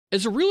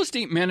As a real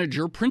estate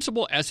manager,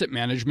 Principal Asset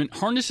Management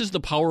harnesses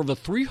the power of a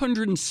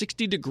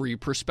 360-degree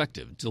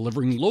perspective,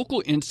 delivering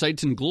local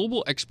insights and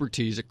global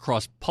expertise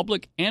across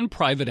public and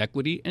private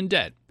equity and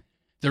debt.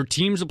 Their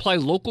teams apply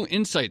local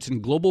insights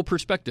and global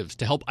perspectives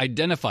to help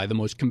identify the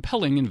most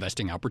compelling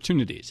investing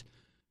opportunities.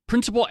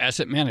 Principal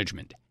Asset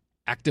Management.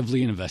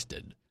 Actively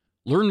invested.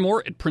 Learn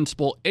more at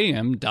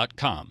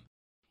principalam.com.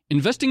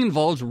 Investing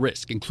involves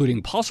risk,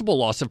 including possible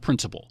loss of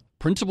principal.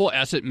 Principal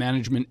Asset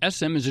Management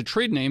SM is a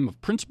trade name of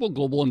Principal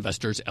Global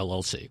Investors,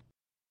 LLC.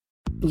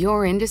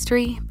 Your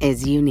industry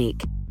is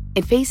unique.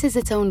 It faces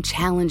its own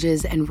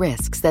challenges and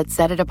risks that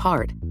set it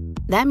apart.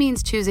 That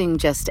means choosing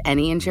just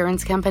any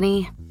insurance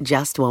company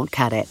just won't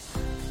cut it.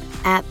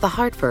 At The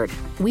Hartford,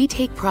 we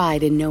take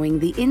pride in knowing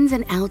the ins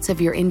and outs of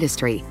your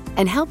industry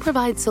and help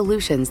provide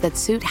solutions that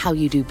suit how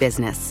you do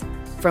business.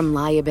 From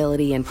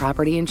liability and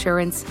property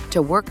insurance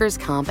to workers'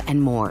 comp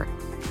and more.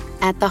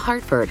 At The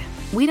Hartford,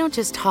 we don't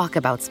just talk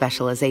about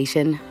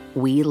specialization,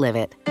 we live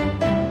it.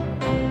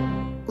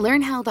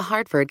 Learn how The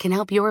Hartford can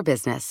help your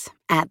business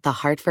at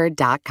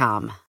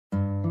thehartford.com.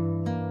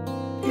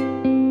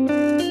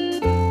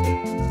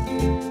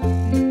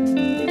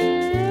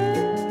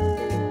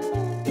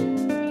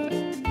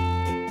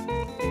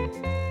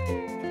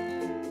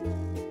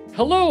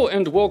 Hello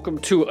and welcome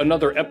to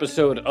another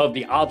episode of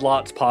the Odd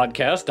Lots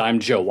podcast. I'm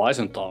Joe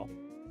Weisenthal.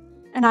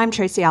 And I'm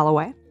Tracy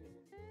Alloway.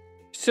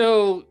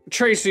 So,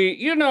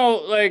 Tracy,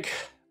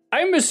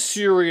 I'm a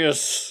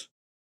serious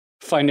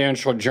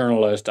financial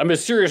journalist. I'm a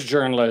serious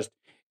journalist.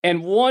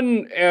 And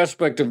one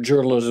aspect of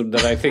journalism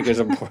that I think is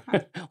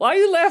important. Why are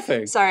you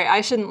laughing? Sorry,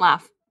 I shouldn't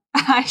laugh.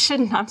 I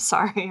shouldn't. I'm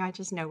sorry. I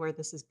just know where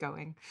this is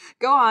going.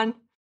 Go on.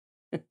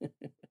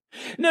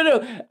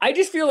 No. I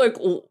just feel like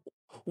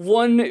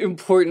one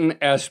important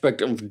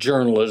aspect of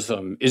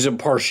journalism is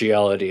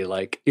impartiality.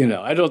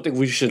 I don't think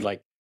we should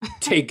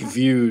take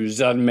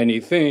views on many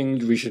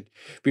things. We should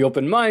be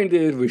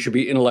open-minded. We should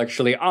be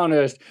intellectually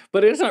honest.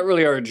 But it's not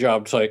really our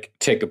job to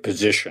take a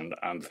position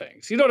on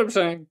things. You know what I'm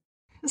saying?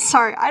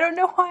 Sorry, I don't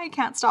know why I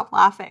can't stop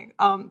laughing.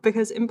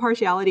 Because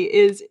impartiality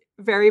is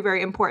very,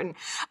 very important.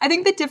 I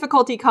think the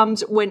difficulty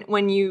comes when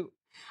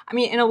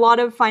in a lot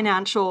of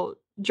financial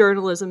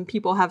journalism,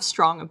 people have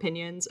strong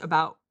opinions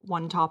about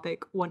one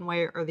topic one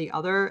way or the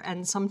other.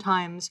 And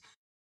sometimes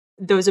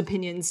those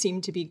opinions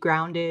seem to be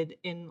grounded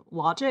in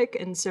logic.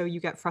 And so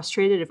you get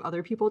frustrated if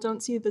other people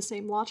don't see the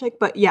same logic.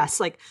 But yes,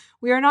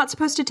 we are not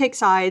supposed to take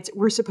sides.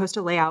 We're supposed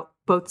to lay out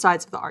both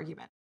sides of the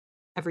argument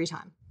every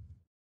time.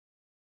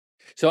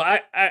 So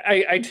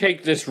I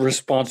take this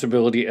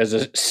responsibility as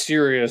a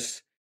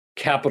serious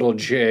capital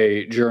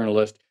J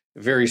journalist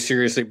very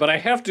seriously. But I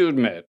have to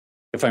admit,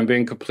 if I'm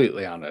being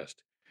completely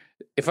honest,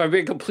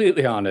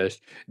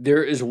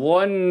 there is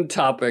one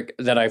topic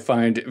that I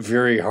find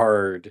very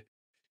hard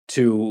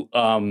to,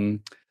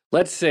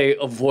 let's say,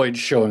 avoid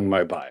showing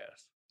my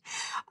bias.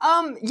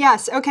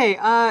 Yes. Okay.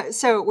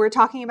 So we're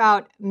talking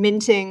about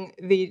minting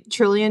the $1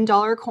 trillion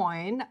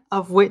coin,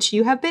 of which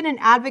you have been an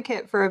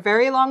advocate for a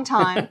very long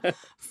time.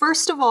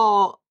 First of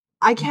all,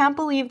 I can't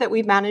believe that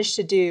we've managed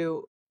to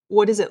do,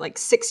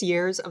 6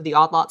 years of the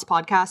Odd Lots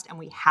podcast, and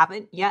we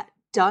haven't yet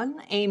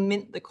done a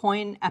Mint the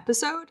Coin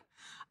episode.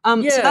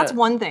 So that's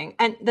one thing.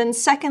 And then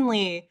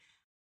secondly,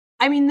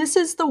 this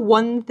is the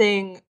one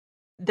thing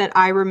that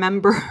I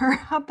remember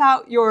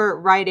about your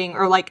writing,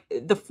 or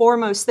the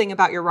foremost thing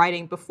about your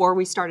writing before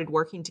we started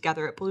working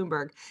together at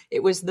Bloomberg.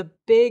 It was the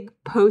big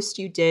post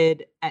you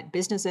did at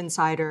Business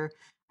Insider.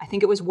 I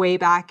think it was way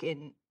back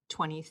in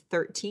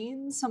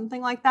 2013,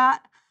 something like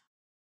that,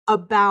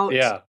 about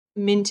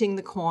minting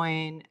the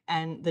coin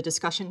and the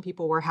discussion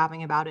people were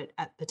having about it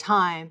at the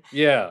time.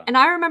 Yeah. And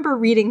I remember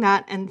reading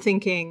that and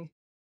thinking,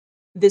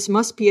 this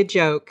must be a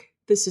joke.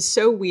 This is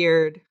so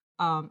weird.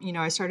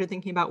 I started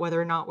thinking about whether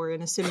or not we're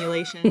in a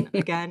simulation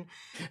again.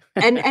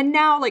 And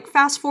now,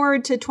 fast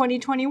forward to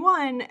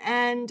 2021,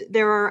 and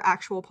there are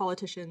actual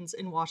politicians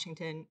in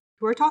Washington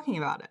who are talking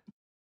about it.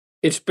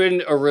 It's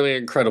been a really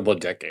incredible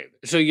decade.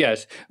 So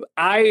yes,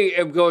 I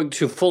am going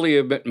to fully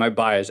admit my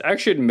bias. I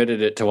actually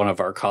admitted it to one of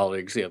our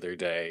colleagues the other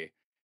day.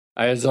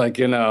 I was like,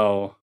 I'm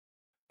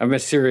a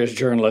serious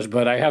journalist,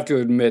 but I have to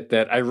admit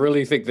that I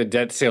really think the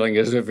debt ceiling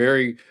is a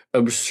very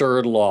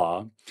absurd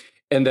law,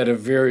 and that a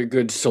very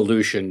good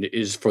solution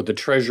is for the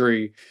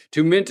Treasury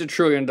to mint $1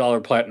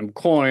 trillion platinum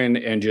coin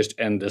and just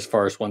end this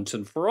farce once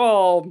and for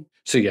all.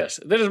 So yes,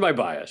 that is my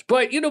bias.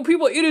 But,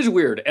 people, it is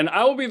weird. And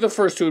I will be the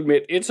first to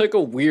admit it's a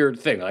weird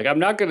thing. I'm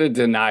not going to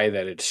deny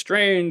that it's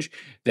strange,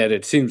 that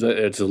it seems that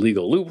it's a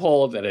legal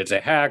loophole, that it's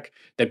a hack,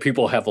 that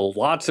people have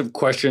lots of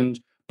questions,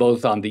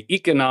 both on the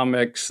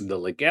economics, the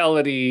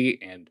legality,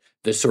 and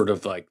the sort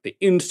of the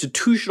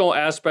institutional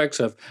aspects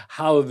of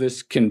how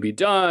this can be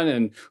done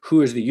and who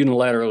is the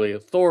unilaterally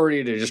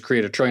authority to just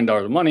create $1 trillion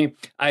of money.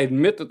 I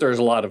admit that there's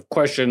a lot of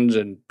questions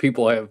and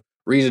people have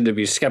reason to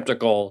be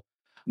skeptical.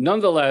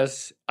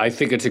 Nonetheless, I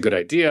think it's a good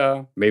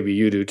idea. Maybe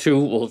you do too.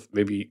 Well,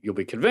 maybe you'll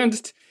be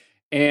convinced.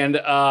 And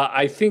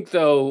I think,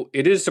 though,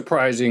 it is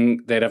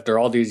surprising that after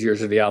all these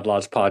years of the Odd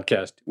Lots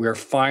podcast, we're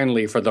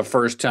finally, for the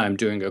first time,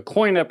 doing a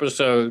coin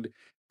episode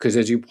Because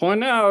as you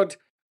point out,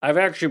 I've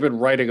actually been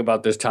writing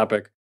about this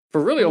topic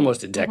for really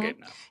almost a decade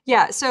now.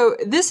 Yeah, so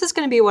this is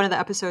going to be one of the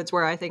episodes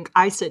where I think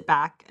I sit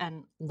back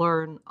and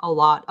learn a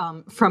lot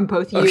from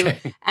both you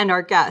and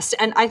our guest.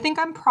 And I think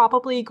I'm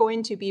probably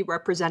going to be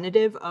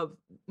representative of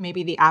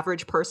maybe the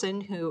average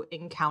person who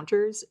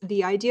encounters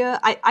the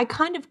idea. I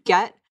kind of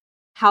get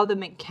how the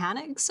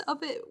mechanics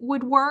of it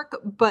would work,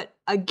 but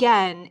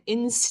again,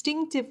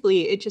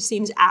 instinctively, it just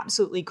seems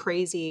absolutely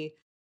crazy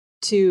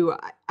to,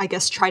 I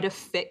guess, try to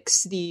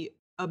fix the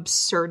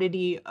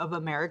absurdity of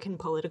American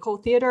political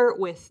theater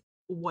with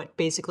what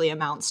basically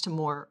amounts to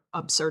more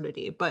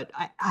absurdity. But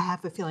I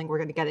have a feeling we're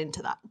going to get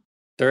into that.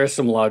 There is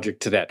some logic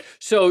to that.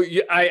 So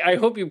I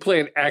hope you play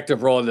an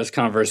active role in this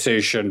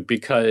conversation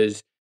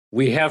because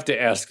we have to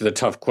ask the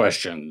tough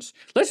questions.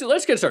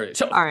 Let's get started.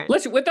 So all right.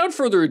 Without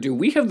further ado,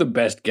 we have the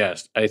best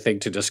guest, I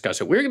think, to discuss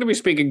it. We're going to be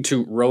speaking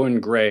to Rowan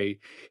Gray.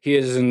 He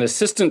is an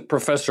assistant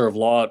professor of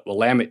law at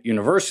Willamette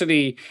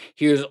University.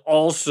 He is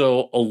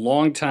also a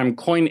longtime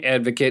coin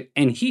advocate,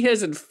 and he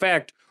has, in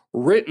fact,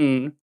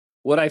 written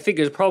what I think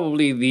is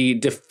probably the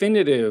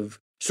definitive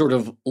sort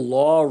of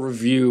law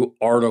review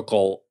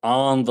article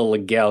on the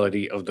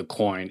legality of the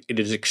coin. It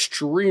is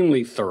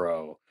extremely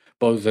thorough,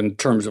 both in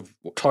terms of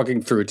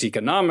talking through its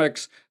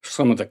economics,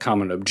 some of the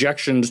common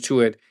objections to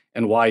it,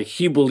 and why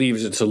he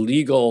believes it's a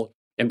legal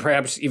and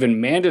perhaps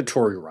even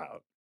mandatory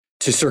route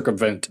to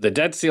circumvent the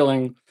debt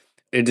ceiling.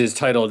 It is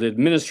titled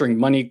Administering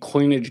Money,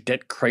 Coinage,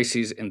 Debt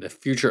Crises, and the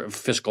Future of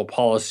Fiscal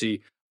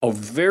Policy, a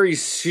very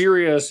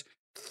serious,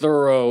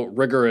 thorough,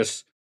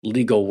 rigorous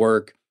legal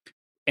work.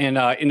 And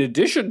in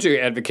addition to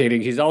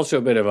advocating, he's also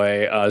a bit of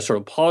a sort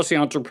of policy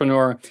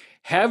entrepreneur,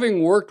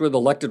 having worked with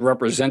elected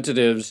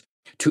representatives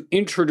to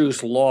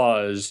introduce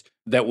laws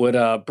that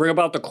would bring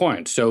about the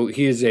coin. So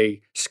he is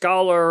a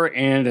scholar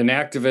and an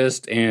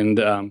activist and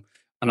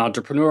an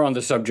entrepreneur on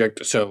the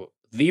subject. So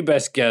the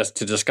best guest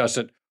to discuss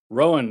it.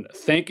 Rowan,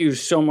 thank you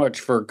so much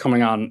for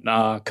coming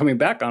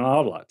back on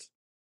Autolots.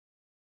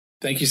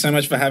 Thank you so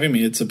much for having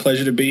me. It's a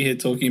pleasure to be here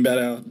talking about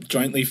our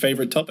jointly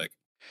favorite topic.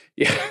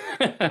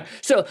 Yeah.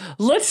 So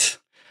let's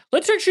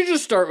actually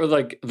just start with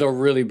like the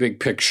really big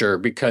picture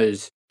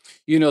because,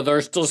 you know, there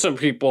are still some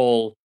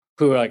people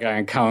who like I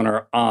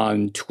encounter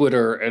on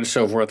Twitter and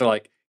so forth. They're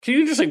like, can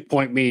you just like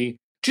point me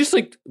just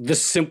like the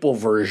simple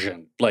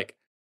version? Like,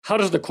 how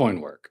does the coin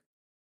work?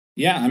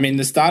 Yeah, I mean,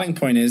 the starting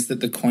point is that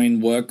the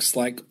coin works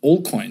like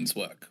all coins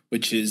work,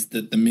 which is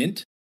that the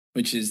mint,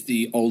 which is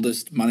the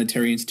oldest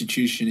monetary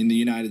institution in the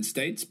United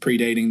States,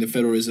 predating the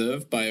Federal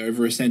Reserve by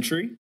over a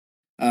century,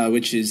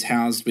 which is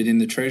housed within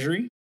the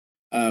Treasury,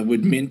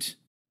 would mint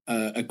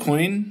a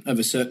coin of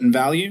a certain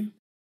value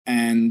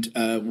and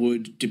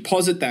would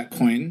deposit that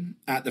coin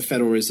at the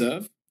Federal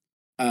Reserve.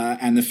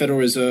 And the Federal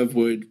Reserve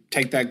would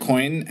take that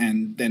coin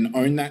and then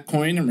own that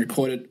coin and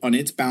record it on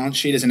its balance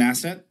sheet as an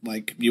asset,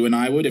 like you and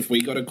I would if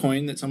we got a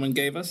coin that someone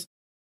gave us.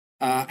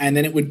 And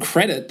then it would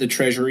credit the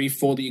Treasury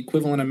for the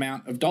equivalent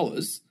amount of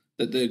dollars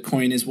that the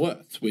coin is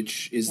worth,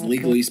 which is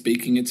legally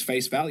speaking its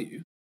face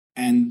value.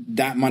 And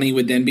that money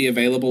would then be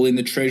available in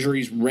the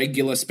Treasury's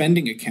regular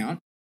spending account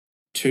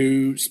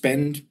to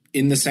spend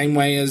in the same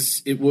way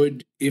as it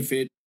would if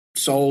it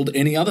sold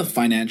any other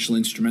financial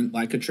instrument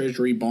like a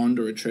Treasury bond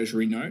or a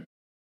Treasury note.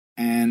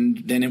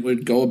 And then it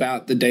would go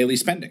about the daily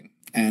spending.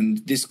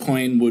 And this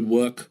coin would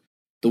work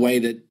the way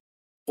that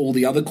all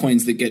the other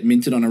coins that get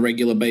minted on a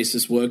regular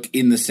basis work,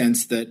 in the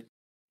sense that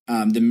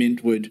the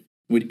mint would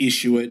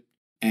issue it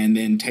and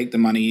then take the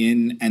money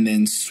in and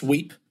then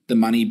sweep the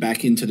money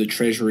back into the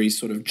Treasury's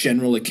sort of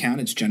general account,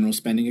 its general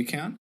spending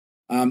account.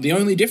 The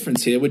only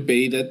difference here would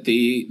be that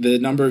the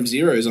number of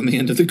zeros on the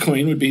end of the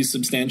coin would be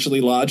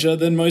substantially larger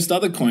than most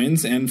other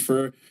coins, and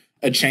for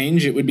a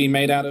change, it would be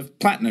made out of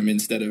platinum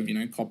instead of,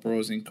 copper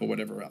or zinc or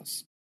whatever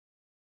else.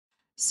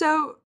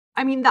 So,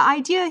 I mean, the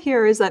idea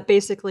here is that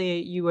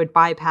basically you would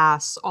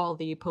bypass all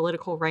the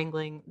political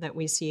wrangling that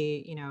we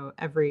see,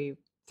 every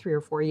 3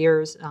 or 4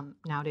 years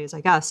nowadays, I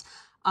guess,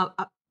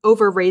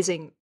 over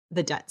raising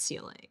the debt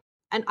ceiling.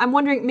 And I'm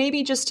wondering,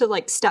 maybe just to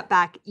like step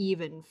back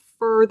even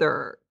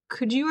further,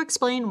 could you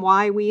explain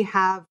why we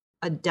have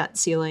a debt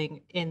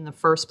ceiling in the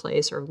first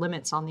place, or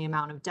limits on the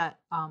amount of debt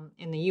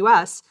in the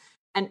U.S.,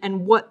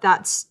 and what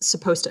that's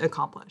supposed to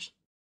accomplish?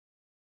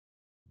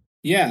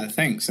 Yeah,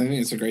 thanks. I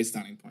think it's a great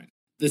starting point.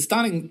 The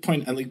starting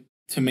point, at least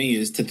to me,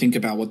 is to think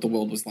about what the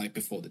world was like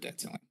before the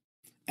debt ceiling.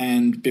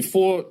 And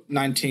before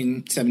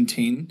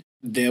 1917,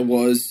 there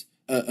was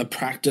a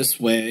practice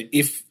where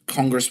if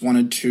Congress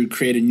wanted to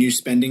create a new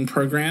spending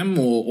program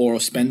or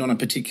spend on a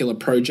particular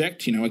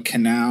project, a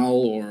canal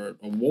or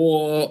a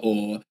war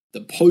or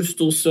the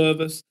postal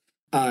service,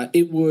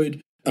 it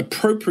would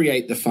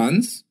appropriate the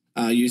funds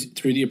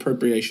through the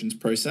appropriations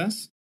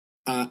process.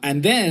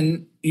 And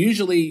then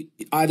usually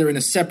either in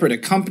a separate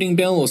accompanying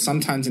bill or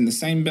sometimes in the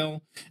same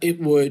bill,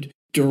 it would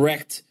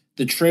direct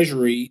the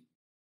Treasury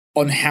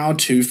on how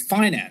to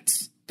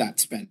finance that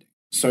spending.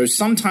 So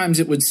sometimes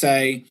it would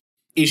say,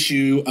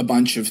 issue a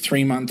bunch of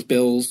 3-month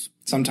bills.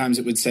 Sometimes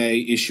it would say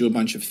issue a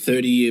bunch of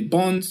 30-year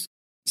bonds.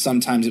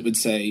 Sometimes it would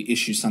say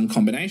issue some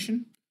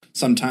combination.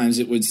 Sometimes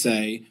it would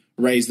say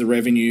raise the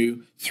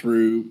revenue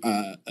through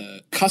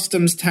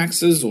customs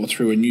taxes or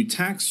through a new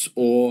tax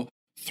or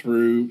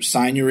through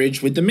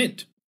signage with the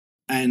mint.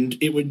 And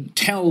it would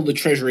tell the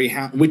Treasury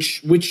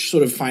which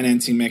sort of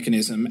financing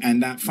mechanism,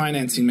 and that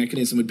financing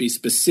mechanism would be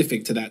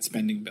specific to that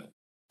spending bill.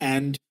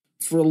 And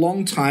for a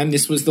long time,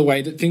 this was the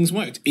way that things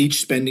worked. Each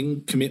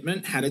spending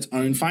commitment had its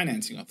own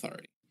financing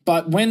authority.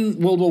 But when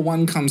World War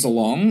I comes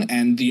along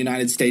and the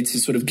United States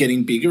is sort of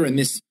getting bigger, and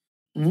this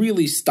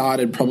really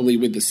started probably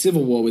with the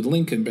Civil War with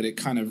Lincoln, but it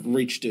kind of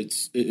reached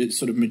its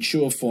sort of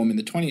mature form in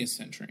the 20th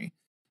century,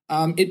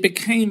 it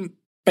became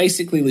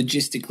basically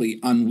logistically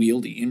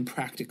unwieldy,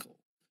 impractical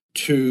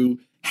to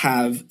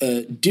have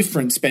a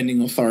different spending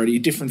authority,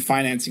 different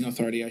financing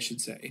authority, I should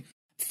say,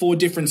 for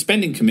different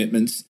spending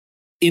commitments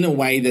in a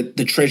way that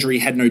the Treasury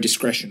had no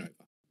discretion over.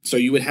 So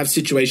you would have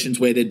situations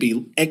where there'd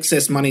be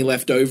excess money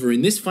left over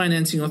in this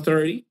financing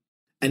authority,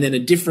 and then a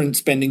different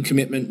spending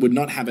commitment would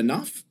not have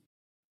enough,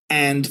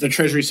 and the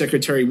Treasury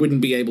Secretary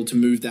wouldn't be able to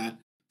move that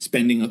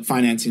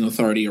financing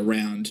authority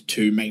around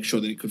to make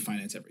sure that it could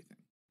finance everything.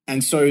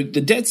 And so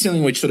the debt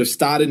ceiling, which sort of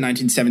started in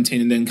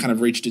 1917 and then kind of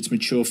reached its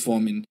mature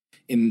form in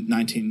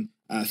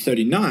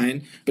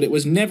 1939, but it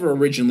was never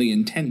originally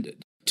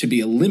intended to be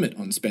a limit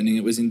on spending.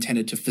 It was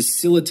intended to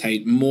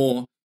facilitate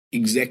more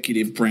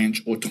executive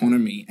branch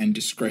autonomy and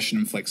discretion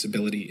and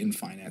flexibility in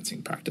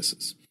financing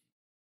practices.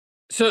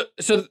 So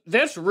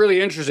that's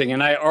really interesting,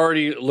 and I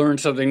already learned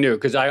something new,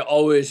 because I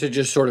always had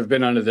just sort of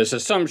been under this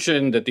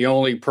assumption that the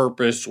only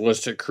purpose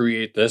was to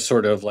create this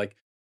sort of like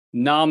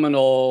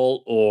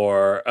nominal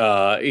or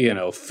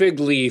fig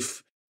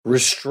leaf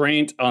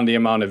restraint on the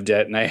amount of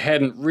debt, and I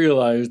hadn't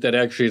realized that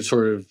actually it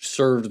sort of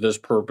served this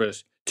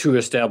purpose to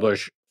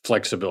establish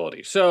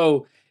flexibility.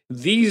 So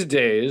these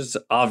days,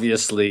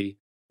 obviously,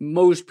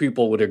 most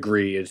people would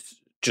agree it's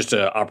just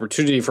an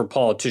opportunity for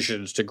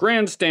politicians to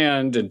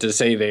grandstand and to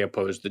say they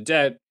oppose the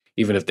debt,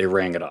 even if they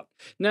rang it up.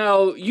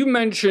 Now, you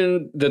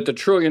mentioned that the $1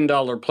 trillion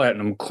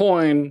platinum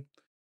coin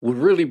would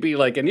really be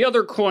like any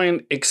other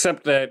coin,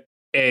 except that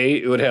A,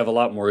 it would have a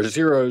lot more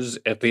zeros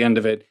at the end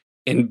of it,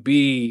 and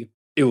B,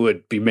 it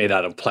would be made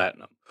out of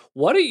platinum.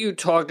 Why don't you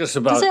talk to us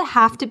about... Does it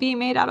have to be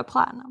made out of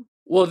platinum?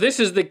 Well, this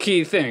is the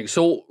key thing.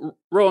 So,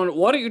 Rowan,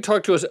 why don't you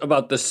talk to us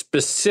about the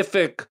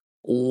specific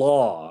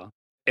law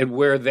and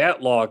where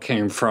that law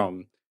came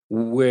from,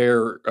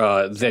 where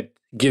that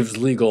gives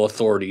legal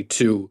authority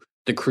to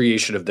the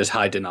creation of this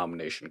high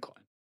denomination coin?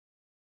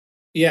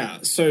 Yeah.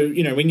 So,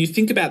 when you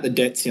think about the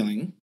debt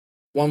ceiling,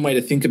 one way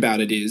to think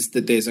about it is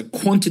that there's a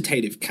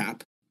quantitative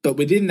cap, but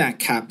within that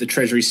cap, the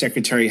Treasury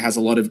Secretary has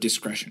a lot of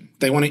discretion.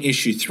 They want to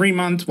issue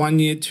 3-month,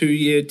 1-year,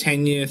 2-year,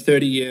 10-year,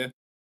 30-year,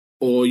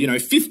 or,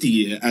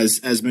 50-year,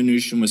 as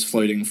Mnuchin was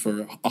floating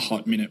for a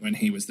hot minute when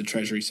he was the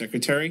Treasury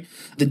Secretary.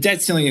 The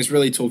debt ceiling is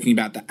really talking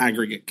about the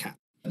aggregate cap.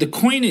 The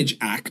Coinage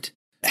Act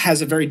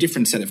has a very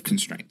different set of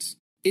constraints.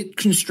 It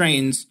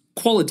constrains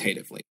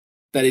qualitatively.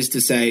 That is to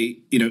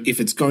say,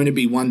 if it's going to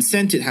be 1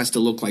 cent, it has to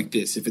look like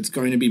this. If it's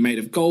going to be made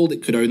of gold,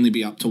 it could only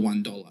be up to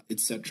 $1,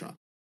 etc.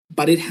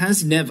 But it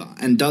has never,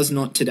 and does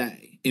not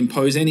today,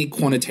 impose any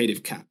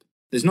quantitative cap.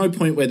 There's no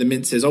point where the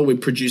mint says, we've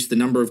produced the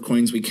number of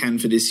coins we can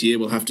for this year,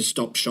 we'll have to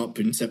stop shop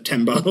in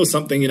September or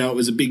something, it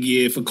was a big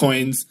year for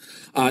coins.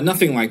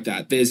 Nothing like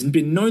that. There's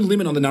been no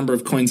limit on the number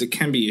of coins that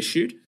can be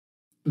issued,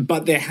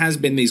 but there has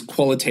been these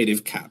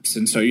qualitative caps.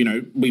 And so,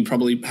 we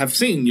probably have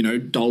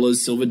seen,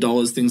 dollars, silver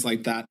dollars, things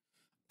like that.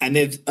 And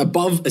there's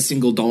above a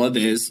single dollar,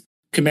 there's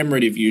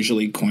commemorative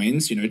usually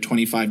coins,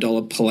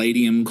 $25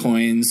 palladium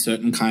coins,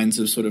 certain kinds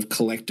of sort of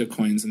collector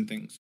coins and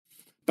things.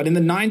 But in the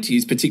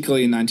 90s,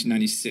 particularly in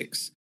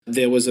 1996,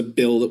 there was a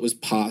bill that was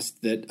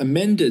passed that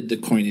amended the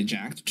Coinage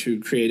Act to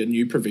create a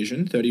new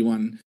provision,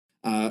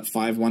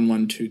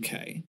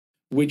 31512K,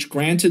 which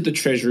granted the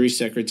Treasury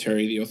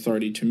Secretary the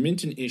authority to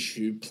mint and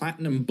issue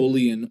platinum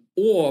bullion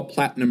or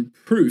platinum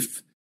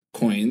proof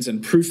coins.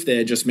 And proof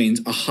there just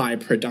means a high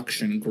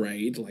production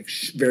grade, like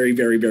very,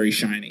 very, very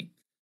shiny.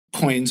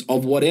 Coins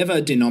of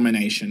whatever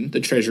denomination the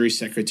Treasury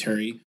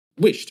Secretary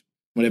wished,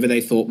 whatever they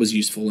thought was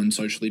useful and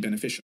socially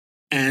beneficial.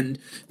 And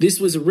this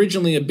was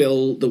originally a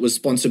bill that was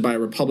sponsored by a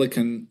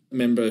Republican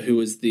member who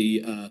was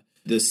the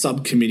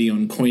subcommittee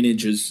on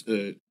coinage's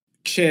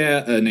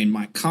chair, named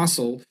Mike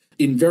Castle,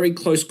 in very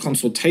close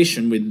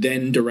consultation with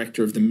then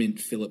director of the Mint,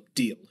 Philip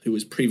Diehl, who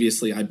was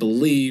previously, I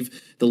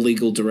believe, the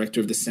legal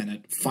director of the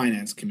Senate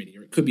Finance Committee,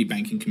 or it could be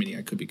Banking Committee.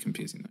 I could be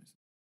confusing those.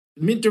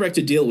 Mint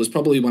Director Diehl was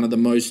probably one of the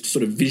most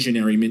sort of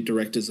visionary mint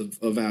directors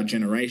of our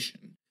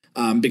generation,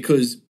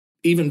 because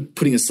even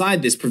putting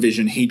aside this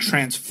provision, he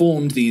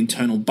transformed the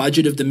internal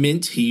budget of the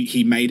mint.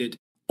 He made it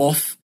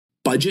off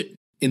budget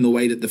in the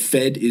way that the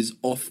Fed is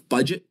off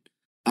budget.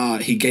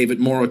 He gave it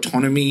more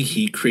autonomy.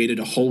 He created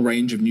a whole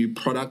range of new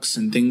products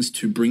and things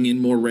to bring in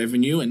more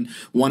revenue. And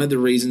one of the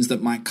reasons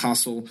that Mike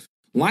Castle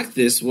liked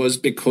this was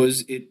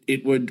because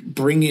it would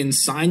bring in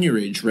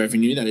signage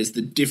revenue, that is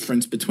the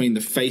difference between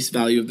the face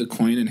value of the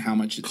coin and how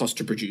much it costs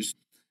to produce,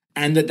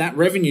 and that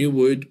revenue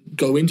would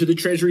go into the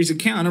Treasury's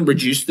account and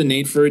reduce the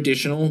need for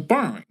additional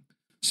borrowing.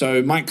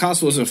 So Mike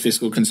Castle was a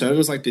fiscal conservative,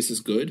 was like, this is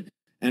good.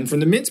 And from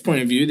the Mint's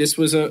point of view, this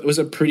was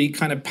a pretty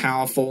kind of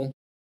powerful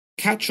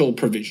catch-all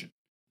provision.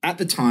 At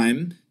the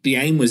time, the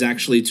aim was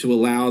actually to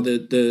allow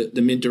the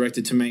Mint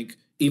director to make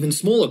even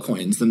smaller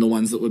coins than the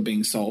ones that were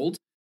being sold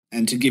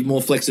and to give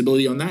more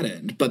flexibility on that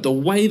end. But the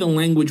way the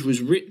language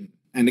was written,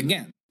 and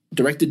again,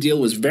 Director Deal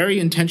was very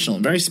intentional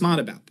and very smart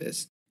about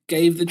this,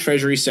 gave the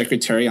Treasury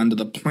Secretary, under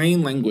the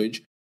plain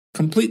language,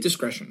 complete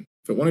discretion.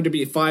 If it wanted to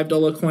be a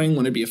 $5 coin,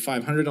 wanted to be a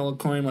 $500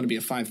 coin, wanted to be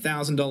a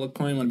 $5,000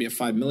 coin, wanted to be a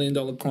 $5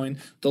 million coin,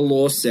 the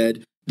law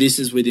said this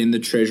is within the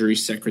Treasury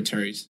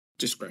Secretary's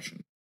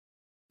discretion.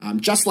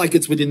 Just like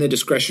it's within their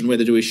discretion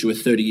whether to issue a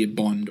 30-year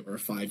bond or a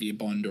 5-year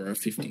bond or a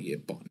 50-year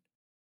bond.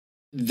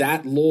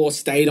 That law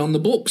stayed on the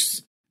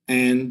books.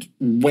 And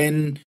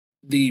when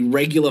the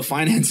regular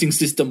financing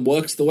system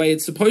works the way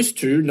it's supposed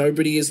to,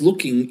 nobody is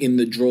looking in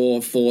the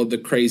drawer for the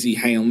crazy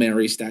Hail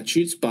Mary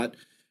statutes, but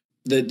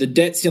the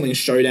debt ceiling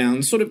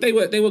showdown, sort of, they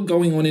were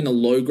going on in a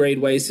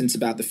low-grade way since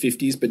about the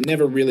 50s, but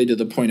never really to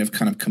the point of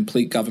kind of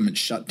complete government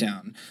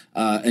shutdown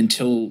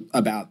until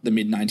about the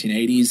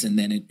mid-1980s, and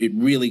then it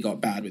really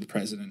got bad with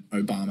President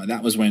Obama.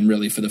 That was when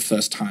really for the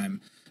first time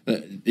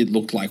it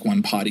looked like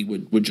one party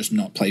would just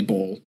not play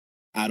ball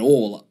at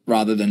all,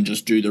 rather than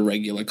just do the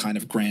regular kind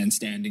of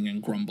grandstanding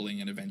and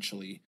grumbling and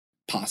eventually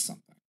pass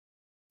something.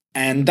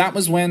 And that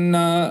was when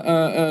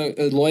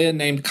a lawyer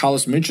named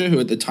Carlos Mucha, who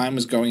at the time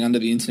was going under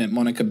the internet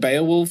moniker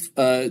Beowulf,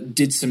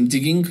 did some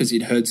digging because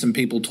he'd heard some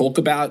people talk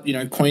about,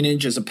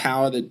 coinage as a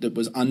power that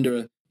was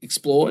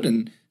underexplored,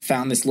 and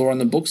found this law on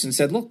the books and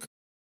said, look,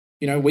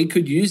 we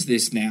could use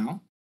this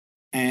now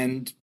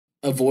and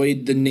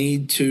avoid the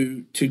need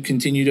to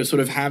continue to sort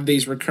of have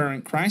these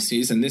recurrent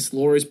crises. And this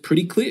law is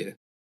pretty clear,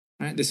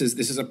 right? This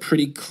is a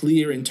pretty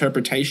clear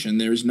interpretation.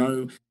 There is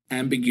no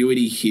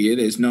ambiguity here.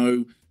 There's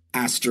no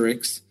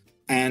asterisks.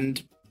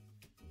 And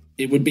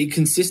it would be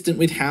consistent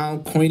with how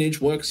coinage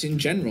works in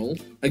general.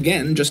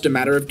 Again, just a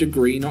matter of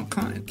degree, not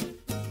kind.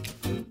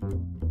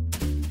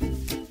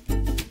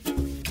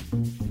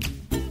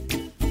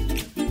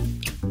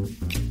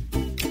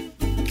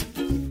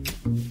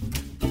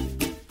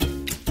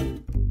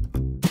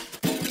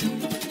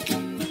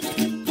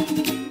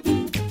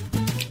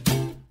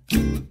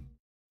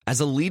 As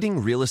a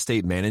leading real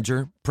estate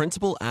manager,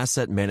 Principal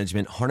Asset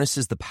Management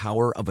harnesses the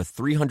power of a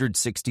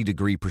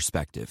 360-degree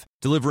perspective,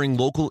 delivering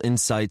local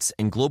insights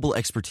and global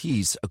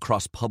expertise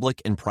across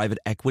public and private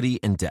equity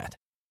and debt.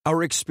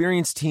 Our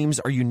experienced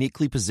teams are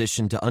uniquely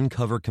positioned to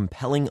uncover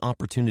compelling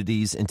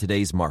opportunities in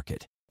today's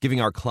market,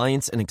 giving our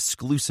clients an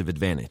exclusive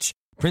advantage.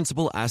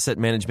 Principal Asset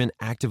Management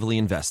actively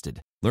invested.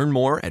 Learn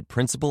more at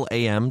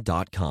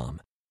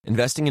principalam.com.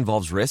 Investing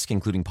involves risk,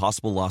 including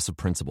possible loss of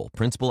principal.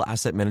 Principal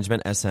Asset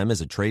Management SM is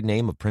a trade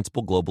name of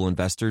Principal Global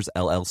Investors,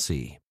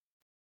 LLC.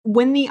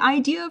 When the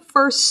idea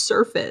first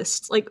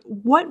surfaced,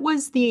 what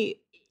was the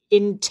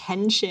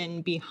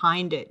intention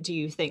behind it, do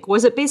you think?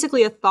 Was it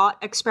basically a thought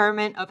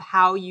experiment of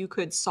how you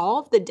could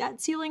solve the debt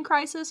ceiling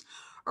crisis?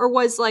 Or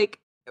was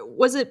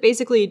it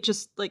basically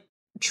just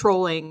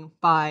trolling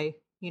by,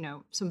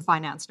 some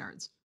finance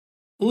nerds?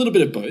 A little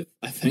bit of both,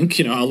 I think.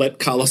 I'll let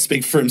Carlos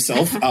speak for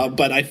himself.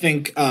 But I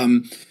think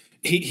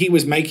he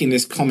was making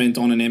this comment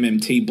on an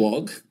MMT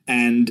blog.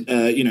 And,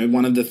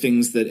 one of the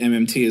things that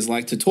MMT is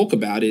like to talk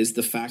about is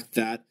the fact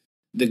that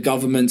the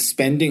government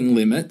spending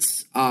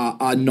limits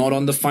are not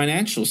on the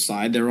financial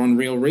side. They're on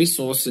real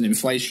resource and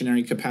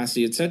inflationary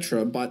capacity,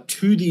 etc. But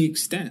to the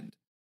extent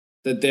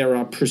that there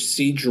are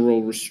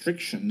procedural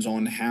restrictions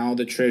on how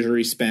the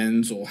Treasury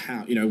spends, or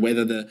how,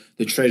 whether the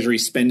Treasury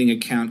spending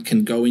account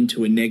can go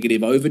into a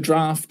negative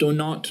overdraft or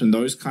not, and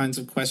those kinds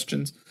of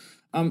questions,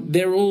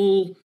 they're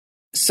all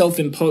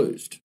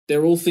self-imposed.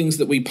 They're all things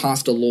that we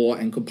passed a law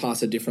and could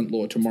pass a different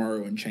law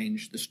tomorrow and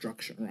change the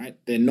structure, right?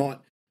 They're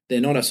not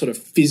a sort of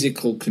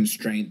physical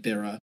constraint.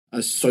 They're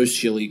a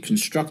socially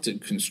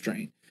constructed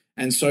constraint.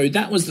 And so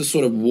that was the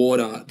sort of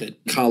water that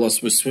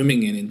Carlos was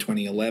swimming in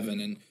 2011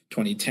 and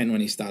 2010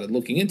 when he started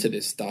looking into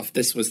this stuff.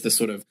 This was the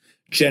sort of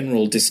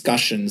general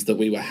discussions that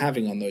we were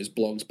having on those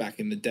blogs back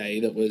in the day.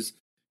 That was,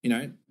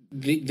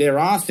 there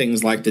are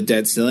things like the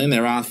debt ceiling,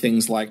 there are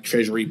things like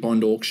Treasury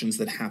bond auctions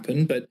that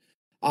happen, but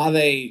are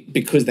they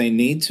because they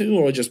need to,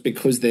 or just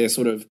because they're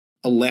sort of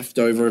a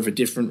leftover of a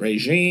different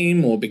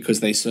regime, or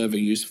because they serve a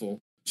useful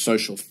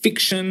social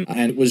fiction?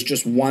 And it was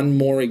just one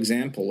more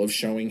example of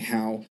showing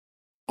how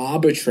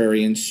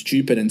arbitrary and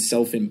stupid and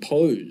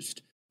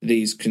self-imposed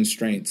these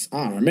constraints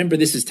are. Remember,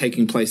 this is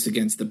taking place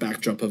against the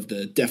backdrop of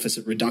the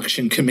Deficit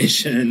Reduction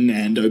Commission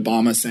and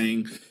Obama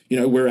saying,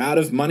 we're out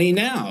of money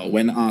now,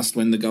 when asked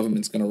when the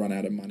government's going to run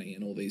out of money,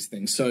 and all these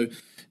things. So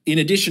in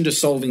addition to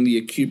solving the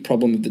acute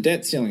problem of the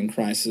debt ceiling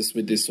crisis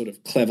with this sort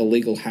of clever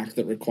legal hack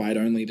that required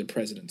only the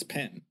president's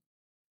pen,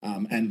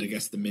 and I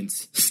guess the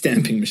Mint's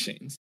stamping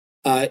machines,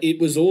 it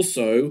was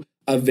also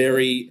a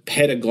very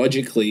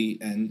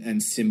pedagogically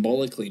and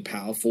symbolically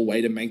powerful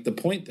way to make the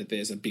point that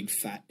there's a big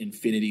fat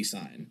infinity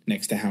sign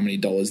next to how many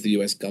dollars the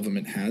US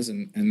government has.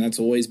 And that's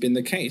always been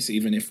the case,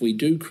 even if we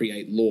do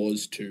create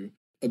laws to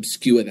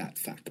obscure that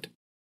fact.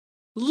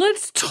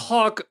 Let's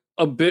talk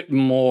a bit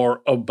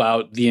more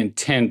about the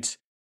intent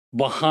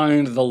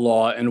behind the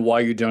law and why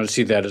you don't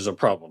see that as a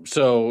problem.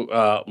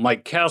 So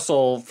Mike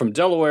Castle from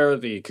Delaware,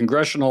 the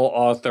congressional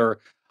author,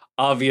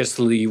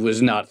 obviously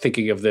was not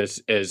thinking of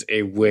this as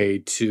a way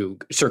to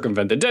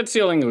circumvent the debt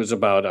ceiling. It was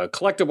about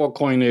collectible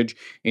coinage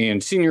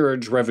and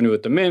seniorage revenue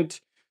at the mint.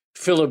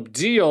 Philip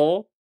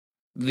Deal,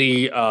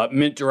 the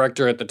mint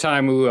director at the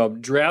time who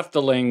helped draft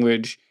the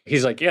language,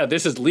 he's like, yeah,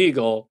 this is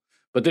legal,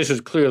 but this is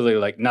clearly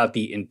like not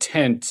the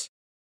intent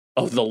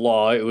of the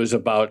law. It was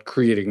about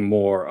creating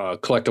more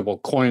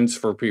collectible coins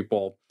for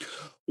people.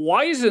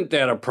 Why isn't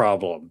that a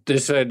problem?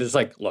 This is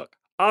like, look,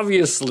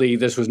 obviously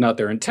this was not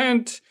their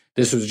intent.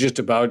 This was just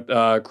about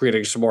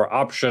creating some more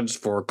options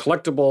for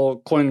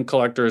collectible coin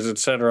collectors,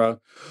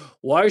 etc.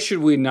 Why should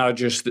we not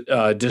just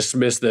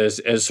dismiss this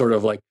as sort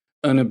of like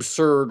an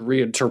absurd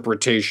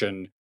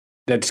reinterpretation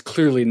that's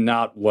clearly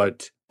not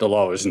what the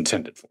law is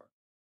intended for?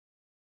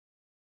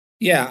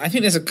 Yeah, I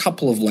think there's a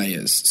couple of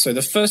layers. So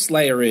the first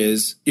layer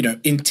is,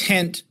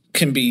 intent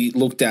can be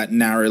looked at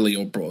narrowly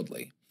or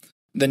broadly.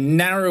 The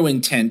narrow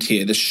intent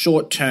here, the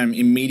short-term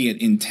immediate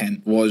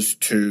intent, was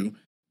to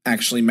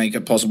actually make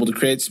it possible to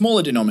create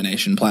smaller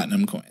denomination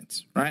platinum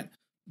coins, right?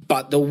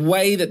 But the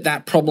way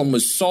that problem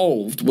was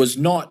solved was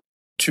not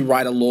to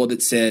write a law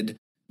that said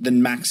the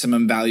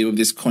maximum value of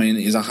this coin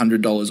is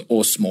 $100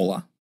 or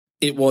smaller.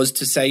 It was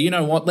to say, you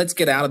know what, let's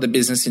get out of the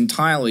business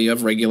entirely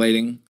of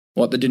regulating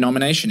what the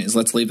denomination is.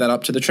 Let's leave that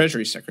up to the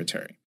Treasury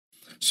Secretary.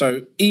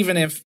 So even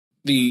if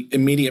the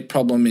immediate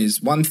problem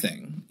is one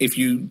thing, if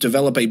you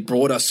develop a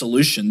broader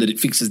solution that it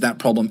fixes that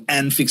problem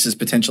and fixes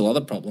potential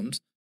other problems,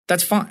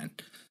 that's fine.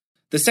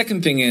 The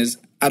second thing is,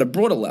 at a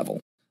broader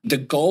level, the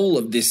goal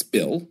of this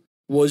bill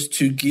was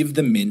to give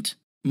the mint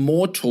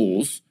more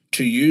tools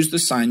to use the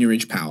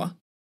seigniorage power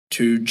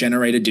to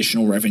generate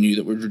additional revenue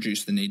that would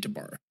reduce the need to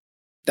borrow.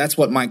 That's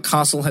what Mike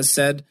Castle has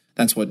said.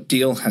 That's what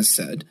Deal has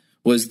said,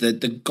 was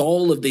that the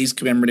goal of these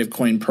commemorative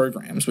coin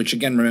programs, which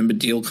again, remember,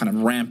 Deal kind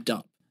of ramped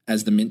up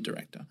as the mint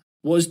director,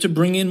 was to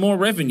bring in more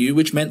revenue,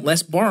 which meant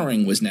less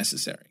borrowing was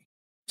necessary.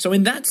 So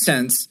in that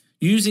sense,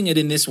 using it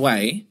in this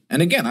way,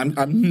 and again,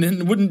 I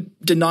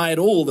wouldn't deny at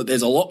all that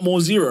there's a lot more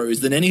zeros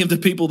than any of the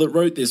people that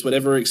wrote this would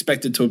ever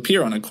expected to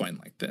appear on a coin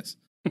like this.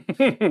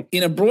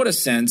 In a broader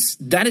sense,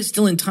 that is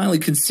still entirely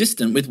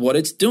consistent with what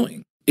it's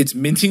doing. It's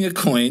minting a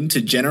coin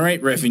to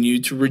generate revenue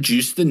to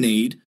reduce the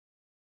need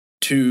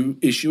to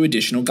issue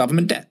additional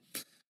government debt.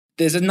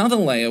 There's another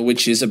layer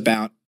which is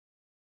about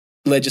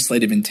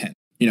legislative intent.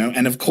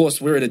 And of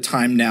course, we're at a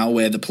time now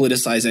where the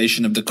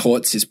politicization of the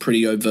courts is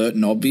pretty overt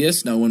and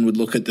obvious. No one would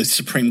look at the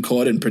Supreme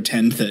Court and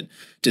pretend that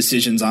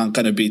decisions aren't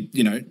going to be,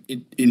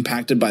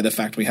 impacted by the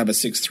fact we have a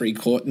 6-3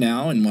 court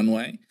now in one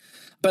way.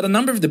 But a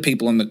number of the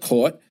people on the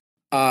court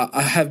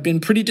have been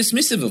pretty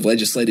dismissive of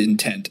legislative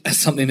intent as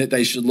something that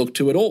they should look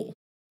to at all.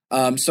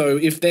 So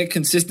if they're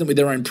consistent with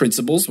their own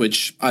principles,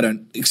 which I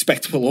don't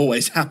expect will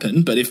always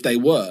happen, but if they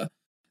were,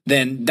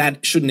 then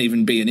that shouldn't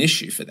even be an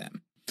issue for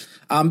them.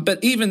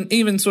 But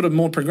even sort of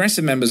more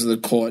progressive members of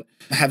the court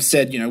have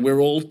said,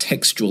 we're all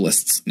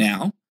textualists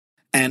now,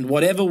 and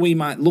whatever we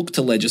might look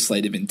to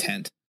legislative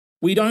intent,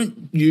 we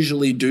don't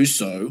usually do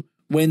so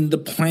when the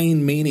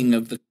plain meaning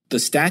of the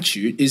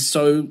statute is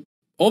so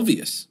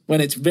obvious, when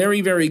it's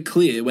very, very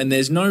clear, when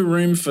there's no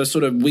room for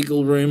sort of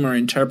wiggle room or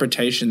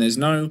interpretation, there's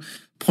no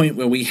point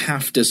where we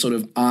have to sort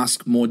of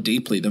ask more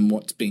deeply than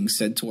what's being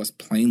said to us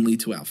plainly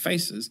to our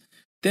faces,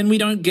 then we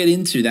don't get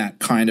into that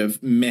kind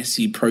of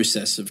messy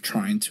process of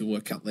trying to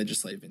work out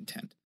legislative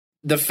intent.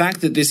 The fact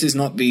that this is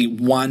not the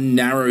one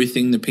narrow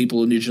thing that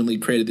people originally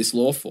created this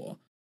law for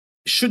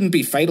shouldn't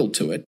be fatal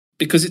to it,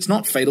 because it's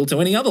not fatal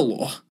to any other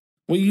law.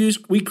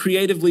 We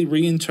creatively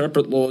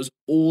reinterpret laws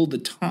all the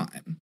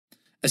time,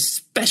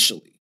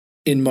 especially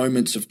in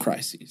moments of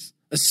crises,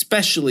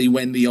 especially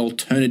when the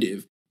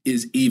alternative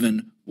is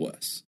even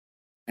worse.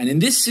 And in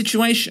this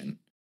situation,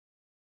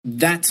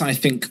 that's, I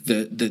think,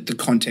 the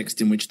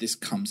context in which this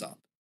comes up,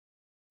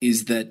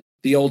 is that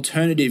the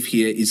alternative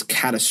here is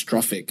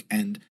catastrophic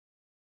and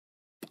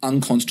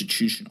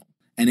unconstitutional.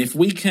 And if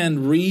we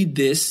can read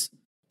this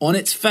on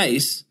its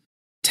face,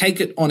 take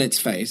it on its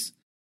face,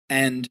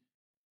 and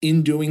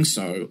in doing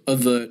so,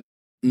 avert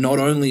not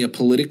only a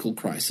political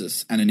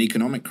crisis and an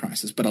economic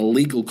crisis, but a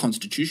legal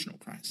constitutional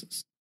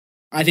crisis,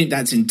 I think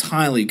that's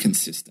entirely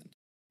consistent.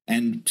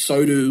 And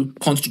so do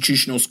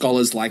constitutional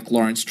scholars like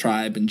Lawrence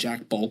Tribe and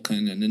Jack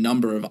Balkin and a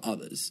number of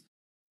others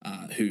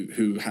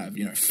who have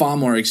far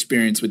more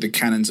experience with the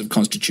canons of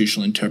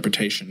constitutional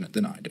interpretation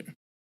than I do.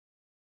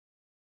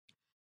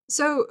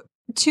 So,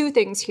 two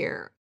things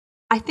here.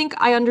 I think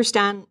I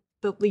understand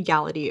the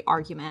legality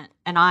argument,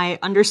 and I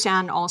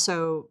understand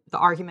also the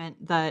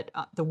argument that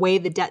the way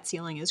the debt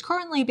ceiling is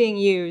currently being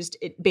used,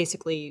 it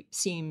basically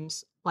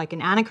seems like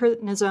an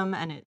anachronism,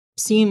 and it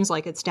seems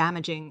like it's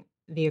damaging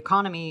the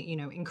economy.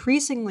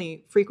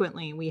 Increasingly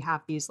frequently we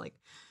have these like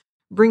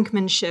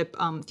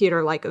brinkmanship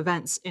theater-like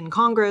events in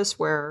Congress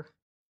where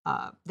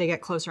they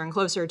get closer and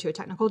closer to a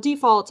technical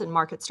default and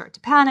markets start to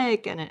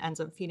panic and it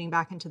ends up feeding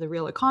back into the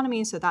real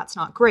economy. So that's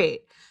not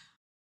great.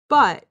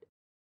 But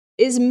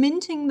is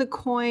minting the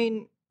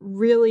coin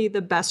really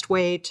the best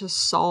way to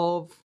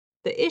solve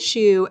the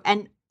issue?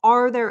 And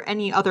are there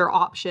any other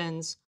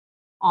options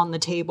on the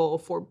table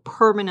for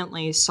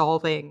permanently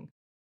solving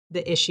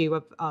the issue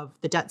of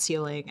the debt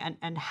ceiling?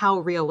 And how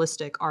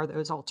realistic are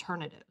those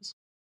alternatives?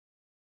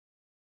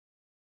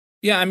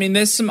 Yeah, I mean,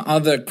 there's some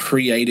other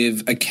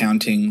creative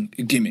accounting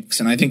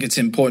gimmicks, and I think it's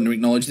important to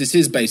acknowledge this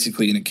is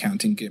basically an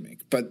accounting gimmick,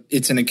 but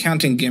it's an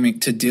accounting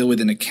gimmick to deal with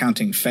an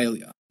accounting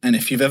failure. And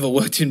if you've ever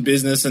worked in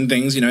business and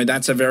things,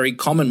 that's a very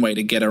common way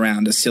to get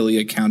around a silly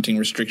accounting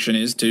restriction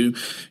is to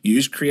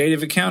use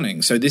creative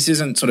accounting. So this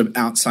isn't sort of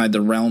outside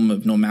the realm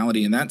of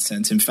normality in that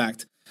sense. In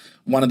fact,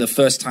 one of the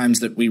first times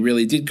that we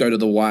really did go to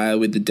the wire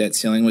with the debt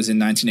ceiling was in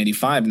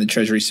 1985, and the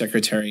Treasury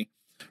Secretary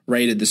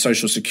raided the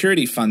Social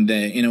Security Fund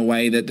there in a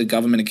way that the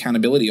Government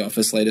Accountability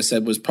Office later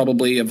said was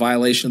probably a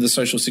violation of the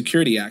Social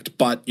Security Act.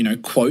 But,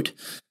 quote,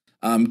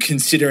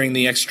 considering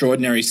the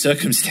extraordinary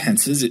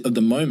circumstances of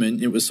the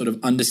moment, it was sort of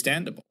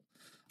understandable.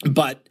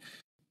 But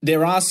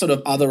there are sort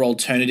of other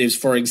alternatives.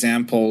 For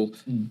example,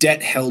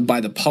 debt held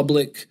by the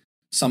public.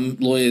 Some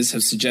lawyers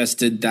have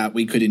suggested that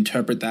we could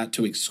interpret that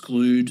to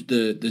exclude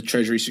the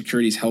Treasury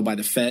securities held by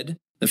the Fed.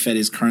 The Fed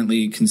is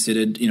currently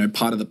considered,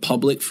 part of the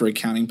public for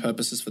accounting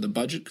purposes for the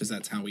budget, because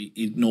that's how we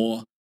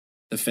ignore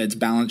the Fed's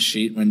balance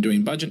sheet when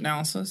doing budget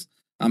analysis.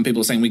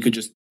 People are saying we could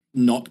just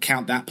not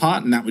count that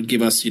part, and that would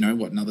give us,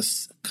 another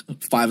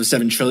 5 or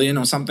 7 trillion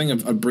or something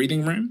of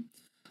breathing room.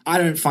 I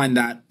don't find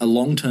that a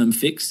long-term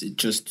fix. It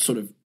just sort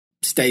of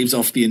staves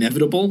off the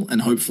inevitable,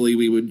 and hopefully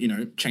we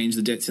would, change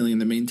the debt ceiling in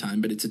the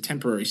meantime. But it's a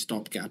temporary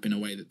stopgap in a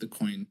way that the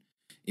coin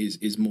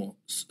is more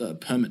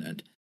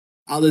permanent.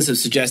 Others have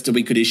suggested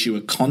we could issue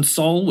a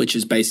consol, which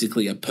is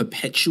basically a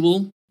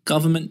perpetual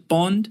government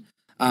bond,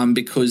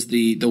 because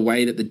the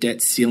way that the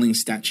debt ceiling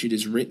statute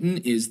is written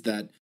is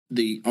that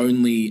the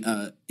only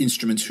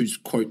instruments whose,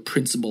 quote,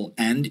 principal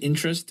and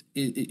interest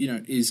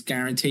is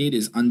guaranteed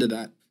is under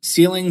that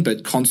ceiling,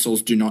 but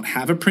consols do not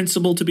have a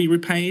principal to be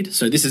repaid.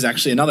 So this is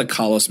actually another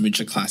Carlos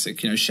Mucha classic.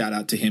 Shout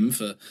out to him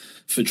for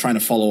trying to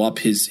follow up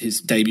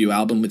his debut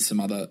album with some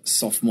other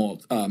sophomore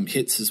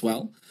hits as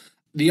well.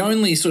 The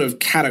only sort of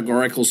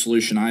categorical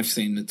solution I've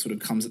seen that sort of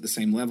comes at the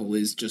same level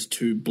is just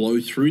to blow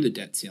through the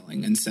debt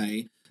ceiling and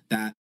say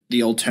that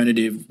the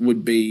alternative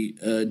would be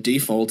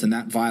default, and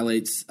that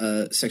violates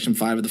Section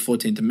 5 of the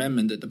 14th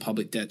Amendment, that the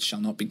public debt shall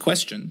not be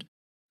questioned.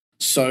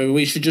 So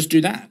we should just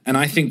do that. And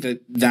I think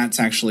that that's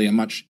actually a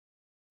much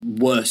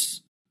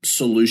worse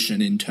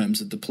solution in terms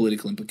of the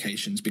political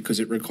implications, because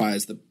it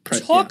requires the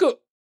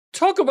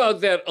Talk about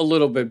that a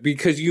little bit,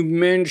 because you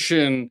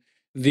mentioned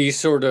the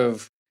sort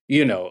of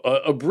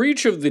a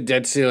breach of the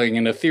debt ceiling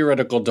and a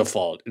theoretical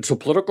default. It's a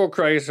political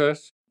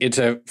crisis. It's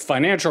a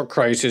financial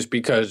crisis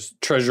because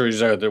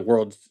treasuries are the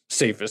world's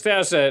safest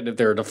asset. If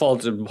they're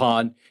defaulted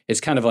upon,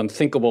 it's kind of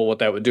unthinkable what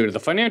that would do to the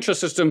financial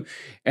system.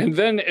 And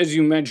then, as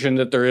you mentioned,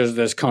 that there is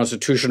this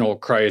constitutional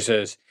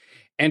crisis.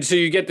 And so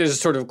you get this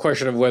sort of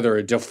question of whether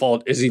a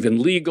default is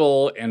even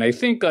legal. And I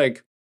think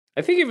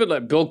even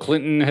like Bill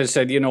Clinton has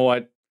said,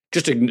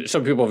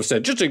 some people have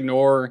said, just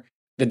ignore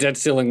the debt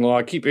ceiling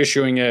law, keep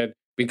issuing it,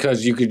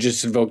 because you could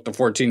just invoke the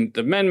 14th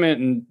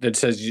Amendment and that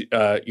says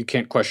you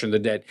can't question the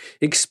debt.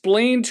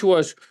 Explain to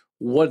us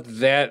what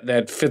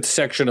that fifth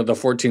section of the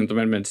 14th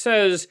Amendment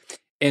says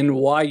and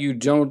why you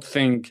don't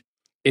think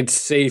it's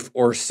safe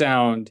or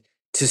sound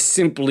to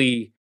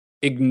simply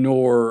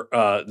ignore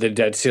the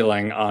debt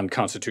ceiling on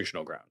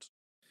constitutional grounds.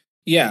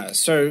 Yeah.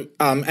 So,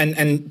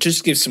 and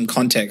just give some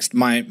context.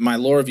 My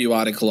law review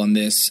article on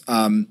this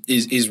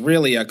is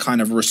really a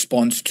kind of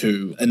response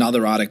to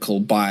another article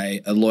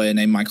by a lawyer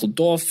named Michael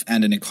Dorf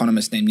and an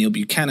economist named Neil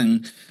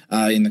Buchanan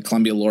in the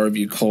Columbia Law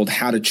Review called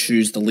 "How to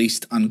Choose the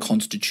Least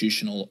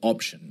Unconstitutional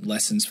Option: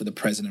 Lessons for the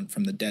President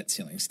from the Debt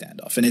Ceiling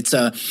Standoff." And it's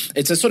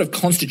a sort of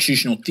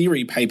constitutional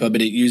theory paper,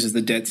 but it uses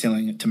the debt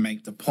ceiling to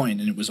make the point.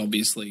 And it was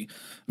obviously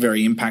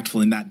very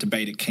impactful in that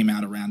debate. It came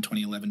out around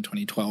 2011,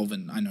 2012,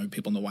 and I know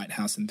people in the White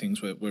House and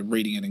things were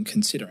reading it and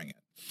considering it.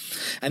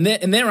 And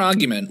their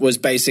argument was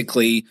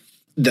basically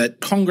that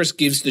Congress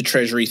gives the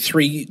Treasury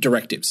 3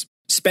 directives: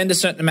 spend a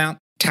certain amount,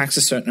 tax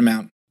a certain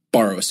amount,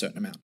 borrow a certain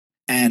amount.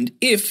 And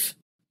if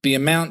the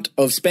amount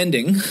of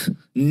spending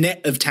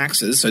net of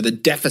taxes, so the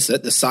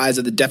deficit, the size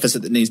of the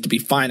deficit that needs to be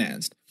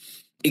financed,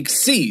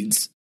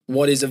 exceeds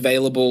what is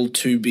available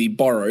to be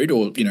borrowed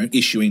or,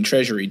 issuing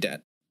Treasury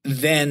debt,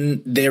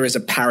 then there is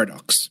a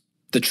paradox.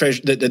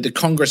 The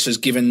Congress has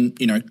given,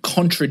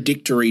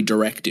 contradictory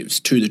directives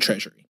to the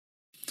Treasury.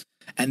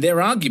 And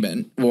their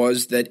argument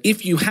was that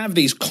if you have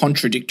these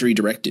contradictory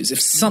directives,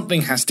 if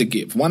something has to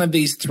give, one of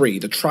these 3,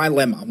 the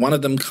trilemma, one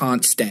of them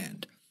can't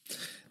stand,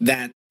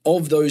 that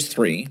of those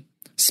 3,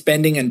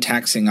 spending and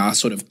taxing are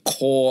sort of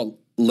core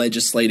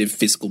legislative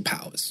fiscal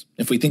powers.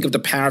 If we think of the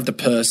power of the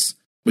purse,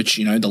 which,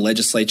 the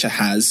legislature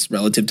has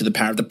relative to the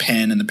power of the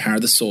pen and the power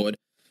of the sword,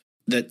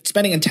 that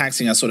spending and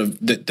taxing are sort of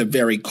the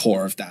very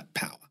core of that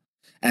power.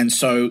 And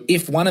so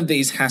if one of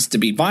these has to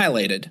be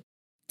violated,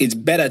 it's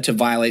better to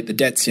violate the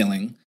debt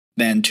ceiling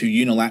than to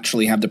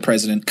unilaterally have the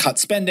president cut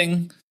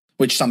spending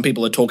which some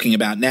people are talking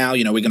about now.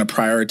 We're going to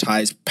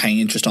prioritize paying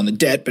interest on the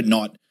debt, but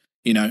not,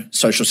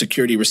 Social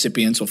Security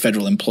recipients or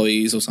federal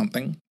employees or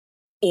something,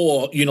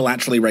 or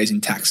unilaterally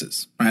raising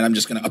taxes, right? I'm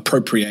just going to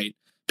appropriate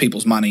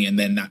people's money and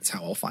then that's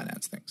how I'll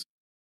finance things.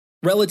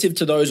 Relative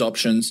to those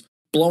options,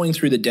 blowing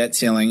through the debt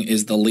ceiling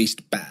is the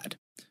least bad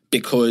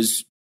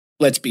because,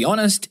 let's be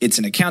honest, it's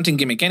an accounting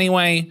gimmick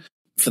anyway.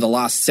 For the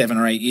last 7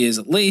 or 8 years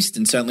at least,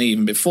 and certainly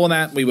even before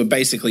that, we were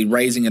basically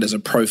raising it as a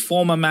pro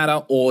forma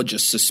matter or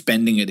just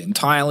suspending it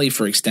entirely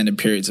for extended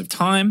periods of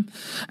time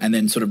and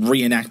then sort of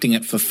reenacting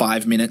it for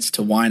 5 minutes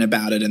to whine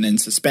about it and then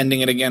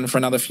suspending it again for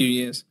another few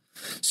years.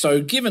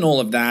 So given all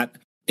of that,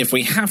 if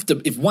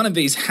one of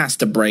these has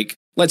to break,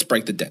 let's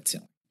break the debt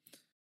ceiling.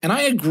 And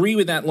I agree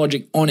with that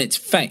logic on its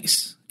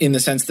face in the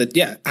sense that,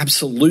 yeah,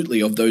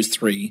 absolutely of those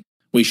three,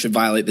 we should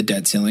violate the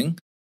debt ceiling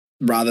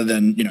rather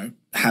than,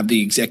 have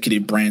the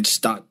executive branch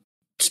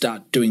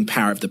start doing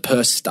power of the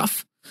purse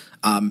stuff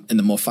in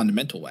the more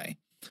fundamental way.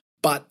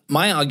 But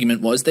my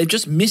argument was they've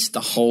just missed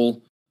the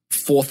whole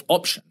fourth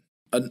option,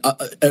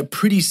 a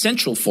pretty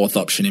central fourth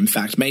option, in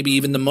fact, maybe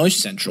even the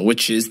most central,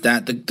 which is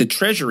that the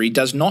Treasury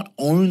does not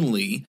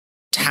only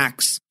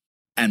tax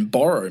and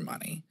borrow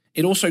money,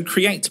 it also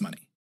creates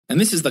money. And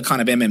this is the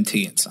kind of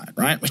MMT insight,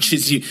 right? Which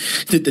is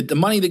the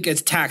money that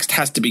gets taxed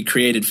has to be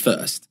created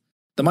first.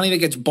 The money that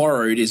gets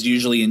borrowed is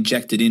usually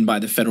injected in by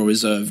the Federal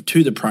Reserve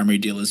to the primary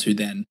dealers who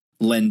then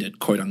lend it,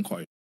 quote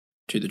unquote,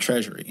 to the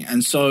Treasury.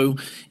 And so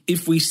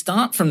if we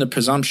start from the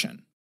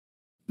presumption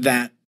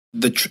that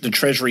the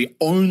Treasury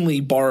only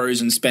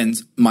borrows and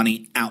spends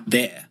money out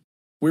there,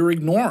 we're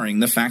ignoring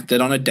the fact that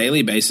on a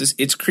daily basis,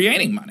 it's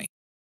creating money.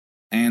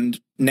 And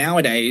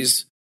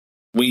nowadays,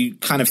 we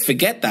kind of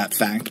forget that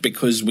fact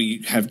because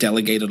we have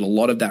delegated a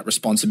lot of that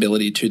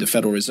responsibility to the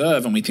Federal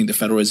Reserve, and we think the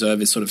Federal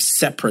Reserve is sort of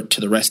separate to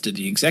the rest of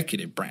the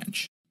executive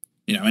branch.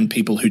 And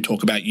people who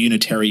talk about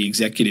unitary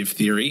executive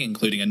theory,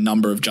 including a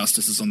number of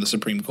justices on the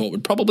Supreme Court,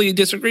 would probably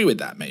disagree with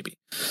that maybe.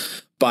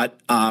 But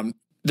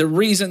the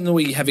reason that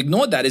we have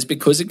ignored that is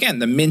because, again,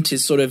 the Mint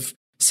is sort of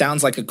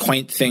sounds like a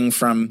quaint thing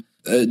from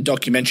a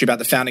documentary about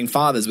the Founding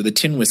Fathers with a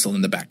tin whistle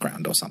in the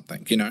background or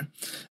something,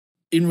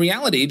 In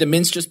reality, the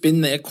Mint's just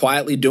been there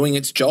quietly doing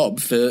its job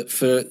for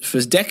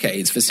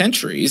decades, for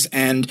centuries,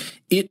 and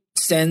it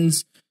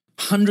sends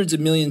hundreds of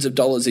millions of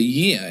dollars a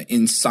year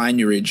in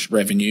seigniorage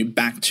revenue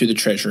back to the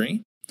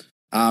Treasury,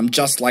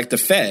 just like the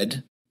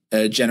Fed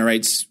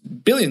generates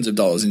billions of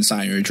dollars in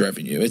seigniorage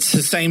revenue. It's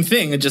the same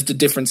thing, just a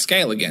different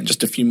scale again,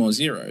 just a few more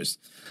zeros.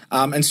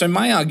 And so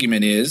my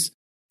argument is,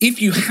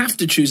 if you have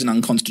to choose an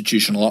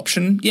unconstitutional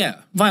option,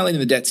 yeah,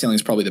 violating the debt ceiling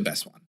is probably the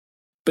best one.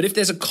 But if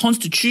there's a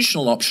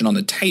constitutional option on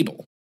the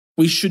table,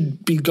 we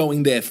should be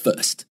going there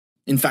first.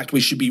 In fact, we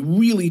should be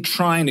really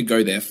trying to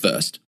go there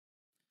first,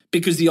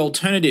 because the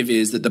alternative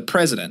is that the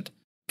president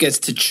gets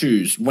to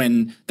choose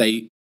when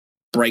they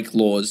break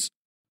laws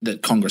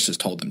that Congress has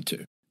told them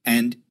to.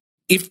 And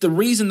if the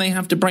reason they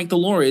have to break the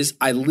law is,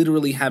 I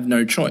literally have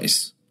no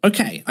choice,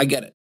 okay, I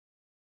get it.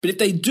 But if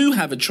they do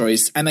have a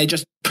choice and they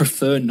just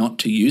prefer not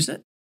to use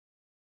it,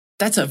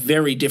 that's a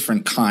very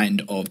different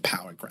kind of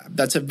power grab.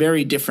 That's a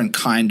very different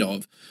kind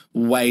of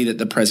way that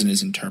the president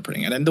is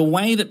interpreting it. And the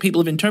way that people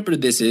have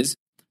interpreted this is,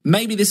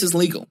 maybe this is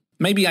legal.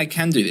 Maybe I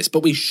can do this,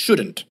 but we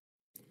shouldn't.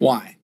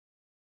 Why?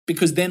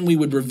 Because then we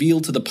would reveal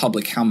to the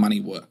public how money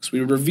works.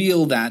 We would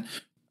reveal that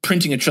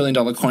printing $1 trillion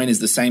coin is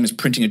the same as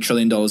printing $1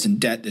 trillion in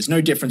debt. There's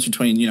no difference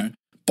between,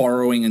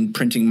 borrowing and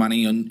printing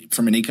money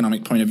from an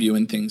economic point of view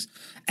and things.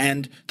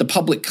 And the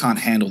public can't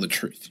handle the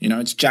truth.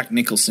 It's Jack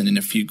Nicholson in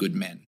A Few Good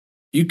Men.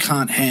 You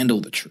can't handle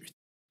the truth.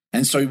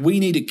 And so we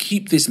need to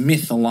keep this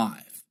myth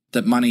alive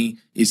that money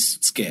is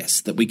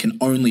scarce, that we can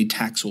only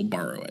tax or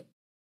borrow it.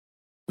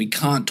 We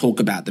can't talk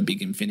about the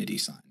big infinity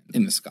sign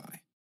in the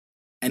sky.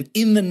 And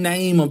in the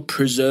name of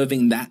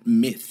preserving that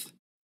myth,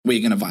 we're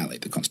going to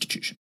violate the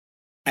Constitution.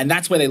 And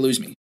that's where they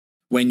lose me.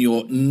 When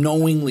you're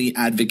knowingly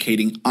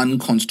advocating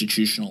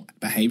unconstitutional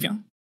behavior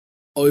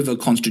over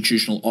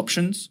constitutional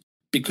options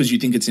because you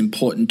think it's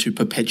important to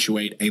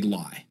perpetuate a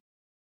lie.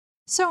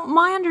 So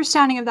my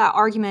understanding of that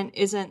argument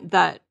isn't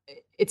that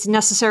it's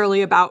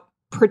necessarily about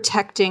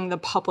protecting the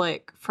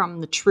public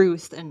from the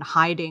truth and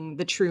hiding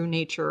the true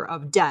nature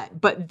of debt,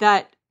 but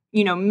that,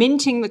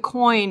 minting the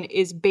coin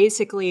is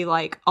basically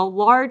like a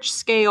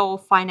large-scale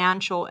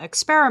financial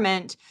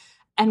experiment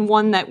and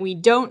one that we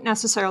don't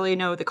necessarily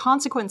know the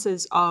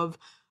consequences of.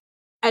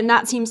 And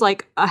that seems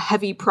like a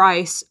heavy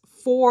price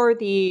for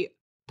the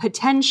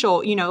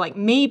potential,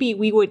 maybe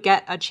we would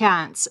get a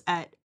chance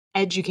at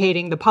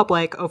educating the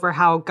public over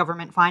how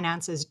government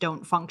finances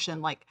don't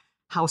function like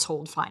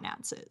household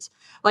finances.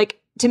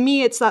 To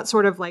me, it's that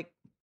sort of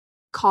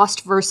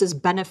cost versus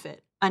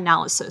benefit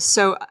analysis.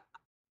 So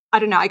I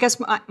don't know. I guess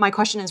my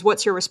question is,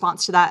 what's your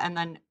response to that? And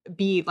then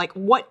B,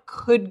 what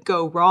could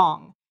go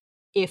wrong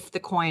if the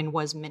coin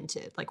was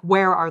minted?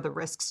 Where are the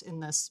risks in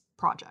this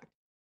project?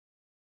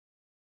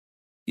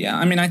 Yeah,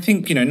 I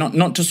think,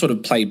 not to sort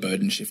of play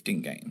burden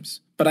shifting games,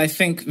 but I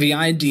think the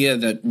idea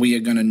that we are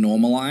going to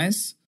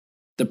normalize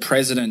the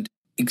president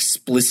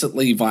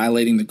explicitly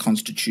violating the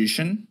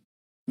Constitution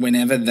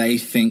whenever they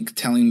think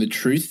telling the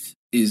truth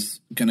is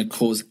going to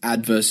cause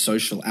adverse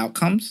social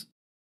outcomes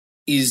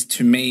is,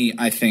 to me,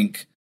 I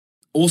think,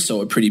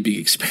 also a pretty big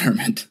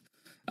experiment.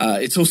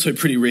 It's also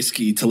pretty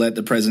risky to let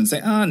the president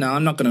say, oh, no,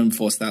 I'm not going to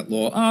enforce that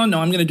law. Oh, no,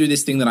 I'm going to do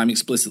this thing that I'm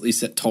explicitly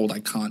told I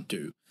can't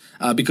do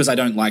because I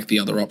don't like the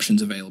other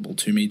options available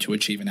to me to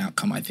achieve an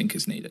outcome I think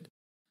is needed.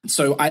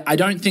 So I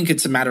don't think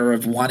it's a matter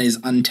of one is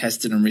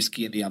untested and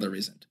risky and the other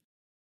isn't.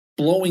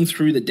 Blowing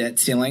through the debt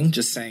ceiling,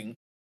 just saying,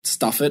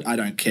 stuff it, I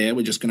don't care,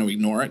 we're just going to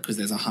ignore it because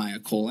there's a higher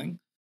calling.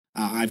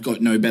 I've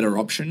got no better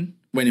option.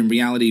 When in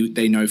reality,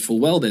 they know full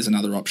well there's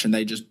another option.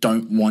 They just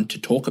don't want to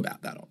talk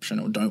about that option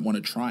or don't want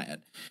to try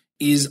it,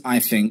 is, I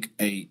think,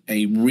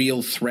 a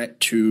real threat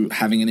to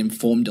having an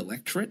informed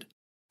electorate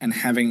and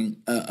having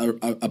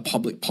a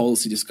public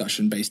policy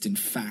discussion based in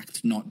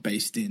fact, not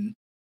based in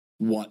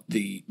what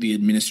the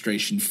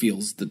administration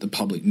feels that the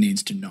public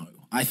needs to know.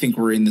 I think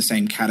we're in the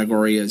same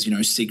category as,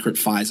 secret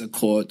FISA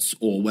courts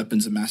or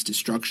weapons of mass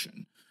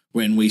destruction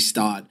when we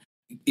start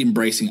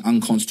embracing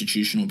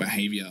unconstitutional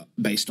behavior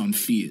based on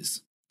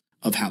fears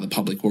of how the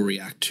public will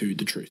react to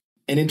the truth.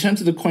 And in terms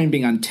of the coin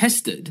being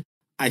untested,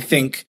 I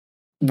think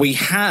we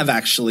have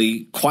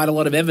actually quite a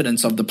lot of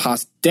evidence of the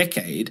past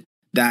decade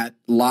that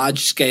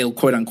large-scale,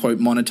 quote-unquote,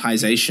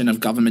 monetization of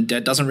government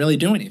debt doesn't really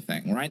do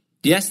anything, right?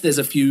 Yes, there's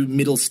a few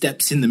middle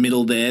steps in the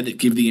middle there that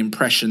give the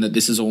impression that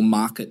this is all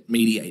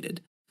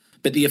market-mediated.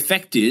 But the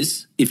effect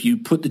is, if you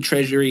put the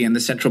Treasury and the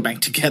central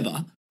bank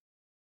together,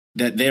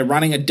 that they're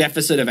running a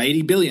deficit of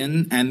 $80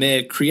 billion and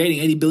they're creating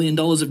 $80 billion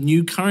of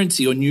new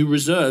currency or new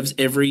reserves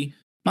every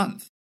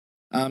month.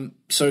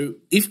 So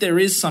if there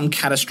is some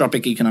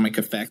catastrophic economic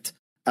effect,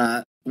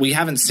 we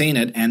haven't seen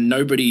it, and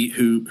nobody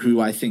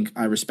who I think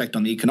I respect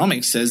on the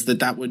economics says that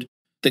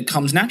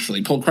comes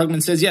naturally. Paul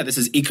Krugman says, yeah, this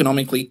is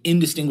economically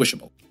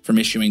indistinguishable from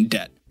issuing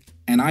debt.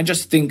 And I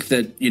just think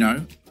that,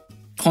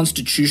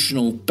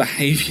 constitutional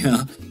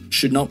behavior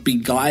should not be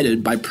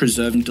guided by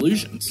preserving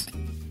delusions.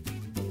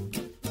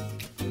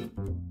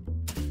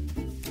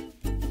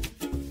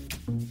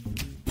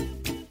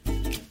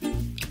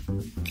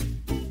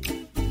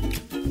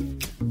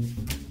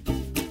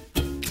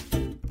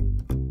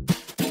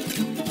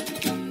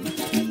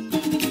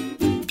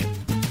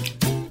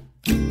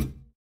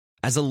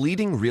 As a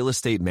leading real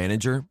estate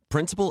manager,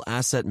 Principal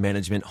Asset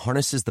Management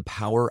harnesses the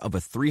power of a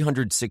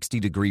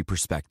 360-degree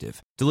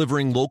perspective,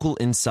 delivering local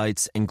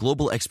insights and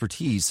global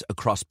expertise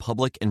across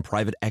public and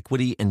private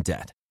equity and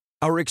debt.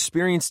 Our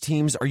experienced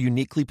teams are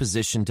uniquely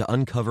positioned to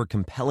uncover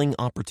compelling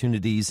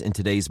opportunities in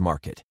today's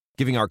market,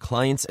 giving our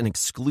clients an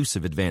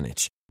exclusive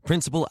advantage.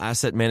 Principal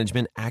Asset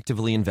Management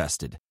actively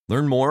invested.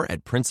 Learn more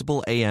at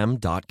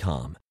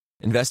principalam.com.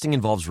 Investing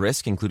involves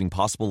risk, including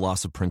possible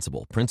loss of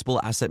principal. Principal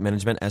Asset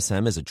Management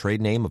SM is a trade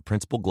name of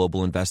Principal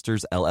Global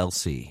Investors,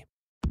 LLC.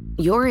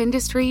 Your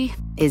industry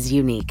is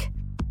unique.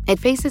 It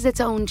faces its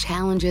own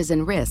challenges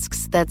and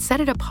risks that set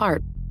it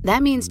apart.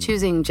 That means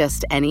choosing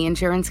just any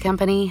insurance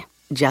company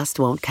just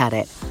won't cut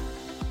it.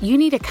 You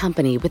need a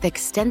company with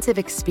extensive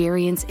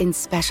experience in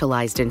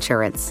specialized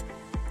insurance.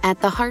 At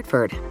The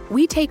Hartford,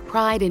 we take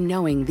pride in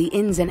knowing the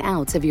ins and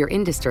outs of your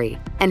industry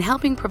and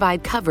helping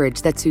provide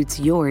coverage that suits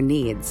your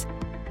needs.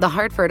 The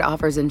Hartford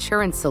offers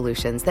insurance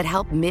solutions that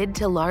help mid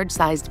to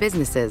large-sized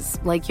businesses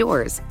like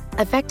yours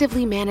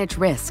effectively manage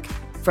risk,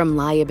 from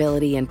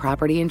liability and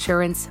property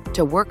insurance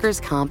to workers'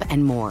 comp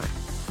and more.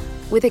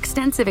 With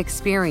extensive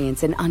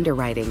experience in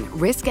underwriting,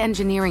 risk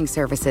engineering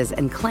services,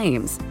 and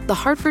claims, The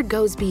Hartford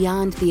goes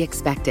beyond the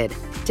expected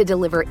to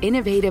deliver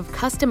innovative,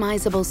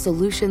 customizable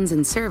solutions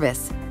and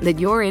service that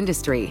your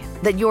industry,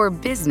 that your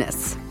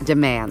business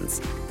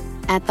demands.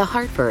 At The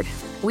Hartford,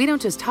 we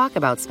don't just talk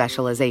about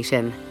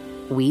specialization,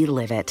 we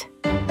live it.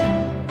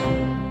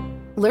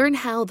 Learn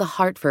how The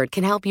Hartford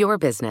can help your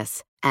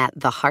business at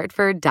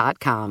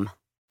thehartford.com.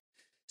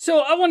 So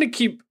I want to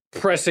keep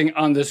pressing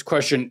on this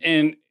question.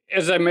 And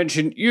as I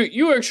mentioned,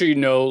 you actually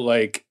know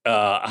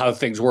how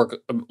things work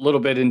a little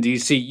bit in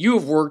D.C.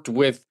 You've worked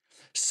with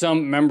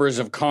some members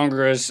of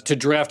Congress to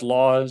draft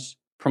laws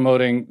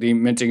promoting the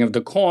minting of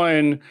the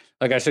coin.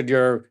 Like I said,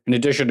 you're, in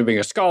addition to being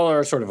a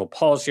scholar, sort of a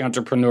policy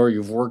entrepreneur.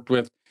 You've worked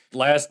with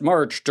last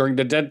March during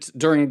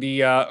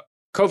the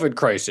COVID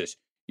crisis.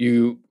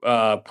 You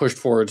pushed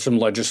forward some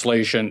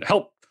legislation,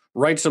 helped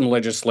write some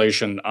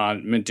legislation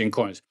on minting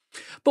coins.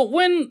 But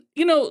when,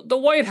 the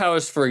White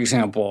House, for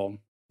example,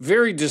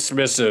 very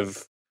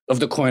dismissive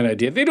of the coin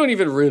idea, they don't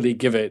even really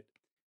give it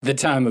the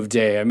time of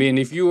day. I mean,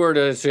 if you were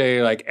to say,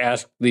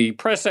 ask the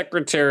press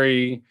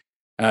secretary,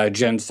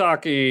 Jen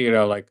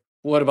Psaki,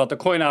 what about the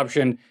coin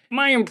option?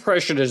 My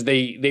impression is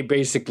they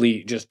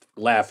basically just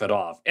laugh it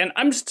off. And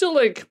I'm still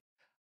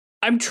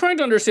I'm trying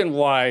to understand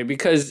why,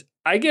 because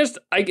I guess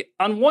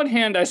on one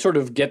hand, I sort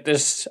of get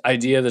this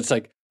idea that's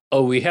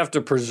we have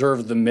to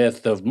preserve the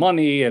myth of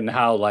money and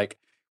how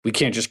we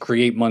can't just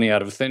create money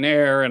out of thin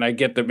air. And I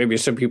get that maybe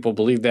some people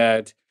believe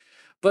that.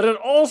 But it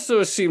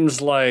also seems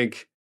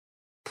like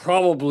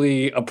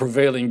probably a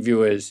prevailing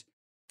view is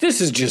this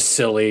is just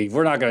silly.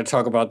 We're not going to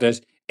talk about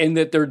this. And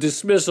that their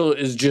dismissal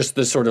is just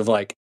the sort of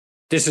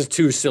this is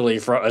too silly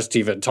for us to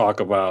even talk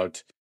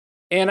about.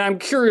 And I'm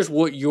curious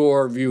what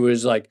your view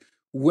is like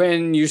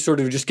when you sort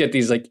of just get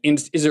these like,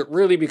 is it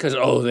really because,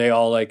 they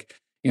all like,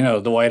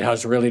 the White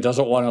House really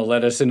doesn't want to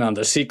let us in on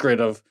the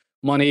secret of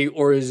money?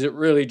 Or is it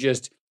really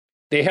just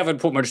they haven't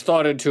put much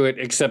thought into it,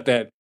 except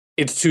that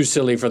it's too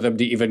silly for them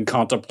to even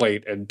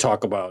contemplate and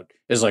talk about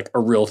as like a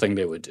real thing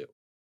they would do?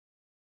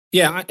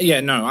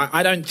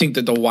 I don't think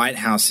that the White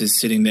House is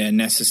sitting there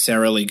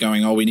necessarily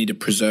going, we need to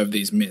preserve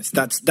these myths.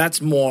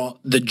 That's more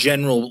the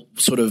general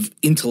sort of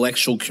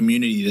intellectual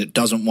community that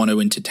doesn't want to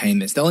entertain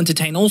this. They'll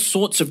entertain all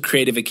sorts of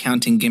creative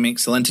accounting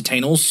gimmicks. They'll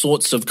entertain all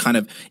sorts of kind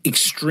of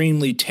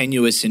extremely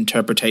tenuous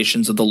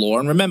interpretations of the law.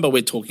 And remember,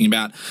 we're talking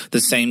about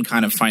the same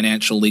kind of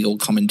financial legal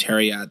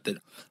commentariat that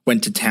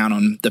went to town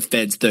on the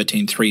Fed's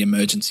 13.3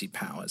 emergency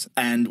powers.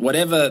 And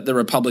whatever the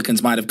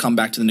Republicans might have come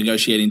back to the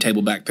negotiating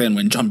table back then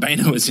when John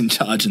Boehner was in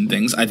charge and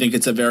things, I think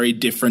it's a very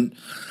different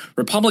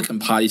Republican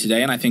Party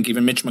today. And I think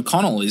even Mitch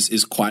McConnell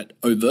is quite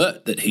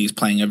overt that he's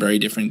playing a very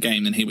different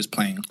game than he was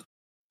playing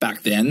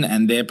back then.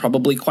 And they're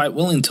probably quite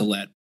willing to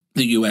let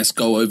the US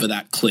go over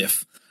that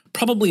cliff.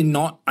 Probably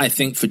not, I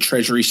think, for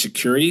Treasury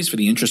securities, for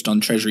the interest on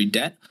Treasury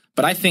debt.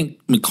 But I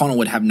think McConnell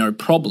would have no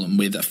problem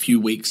with a few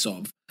weeks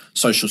of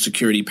Social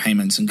Security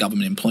payments and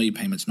government employee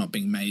payments not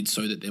being made,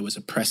 so that there was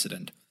a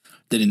precedent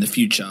that in the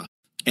future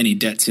any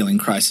debt ceiling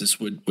crisis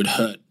would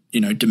hurt,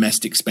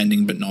 domestic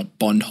spending but not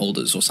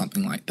bondholders or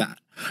something like that,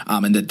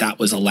 and that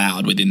was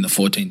allowed within the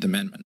 14th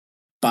Amendment.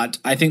 But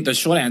I think the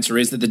short answer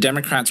is that the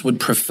Democrats would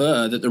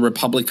prefer that the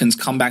Republicans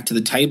come back to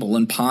the table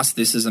and pass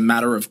this as a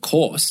matter of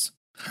course,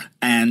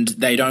 and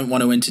they don't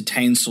want to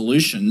entertain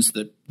solutions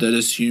that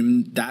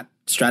assume that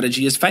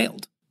strategy has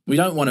failed. We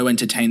don't want to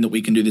entertain that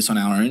we can do this on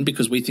our own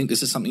because we think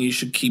this is something you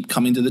should keep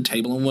coming to the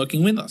table and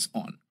working with us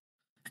on.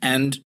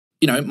 And,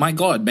 my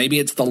God, maybe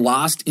it's the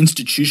last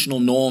institutional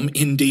norm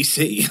in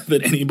DC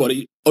that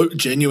anybody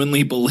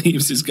genuinely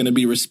believes is going to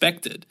be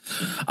respected.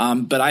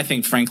 But I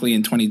think, frankly,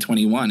 in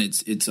 2021,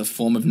 it's a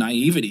form of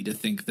naivety to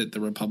think that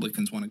the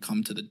Republicans want to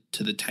come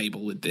to the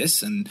table with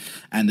this and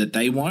that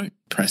they won't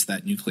press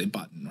that nuclear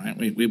button,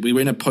 right? We're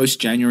in a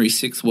post-January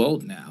 6th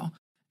world now.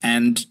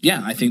 And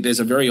I think there's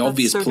a very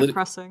obvious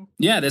depressing.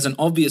 There's an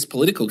obvious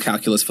political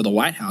calculus for the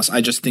White House.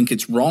 I just think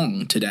it's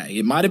wrong today.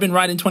 It might have been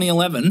right in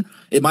 2011.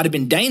 It might have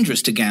been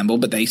dangerous to gamble,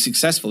 but they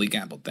successfully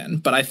gambled then.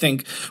 But I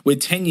think we're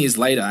 10 years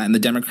later and the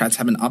Democrats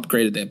haven't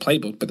upgraded their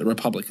playbook, but the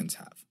Republicans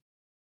have.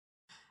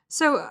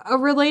 So a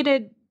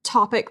related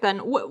topic then,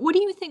 what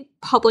do you think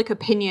public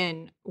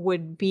opinion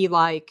would be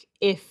like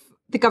if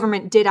the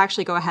government did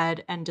actually go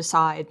ahead and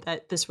decide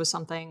that this was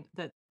something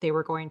that they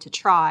were going to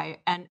try?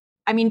 And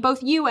I mean,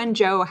 both you and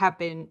Joe have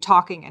been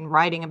talking and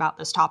writing about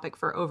this topic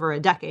for over a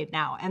decade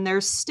now, and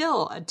there's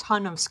still a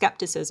ton of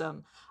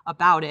skepticism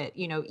about it,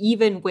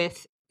 even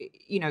with,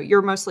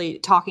 you're mostly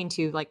talking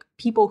to like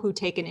people who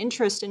take an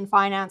interest in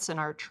finance and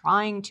are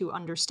trying to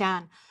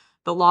understand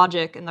the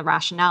logic and the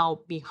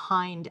rationale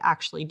behind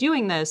actually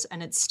doing this,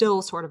 and it's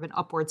still sort of an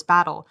upwards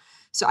battle.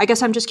 So I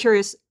guess I'm just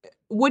curious,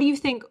 what do you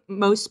think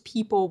most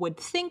people would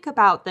think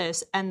about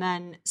this? And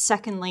then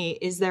secondly,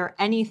 is there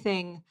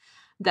anything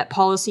that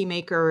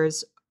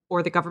policymakers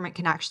or the government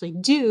can actually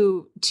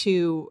do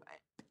to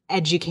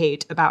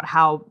educate about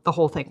how the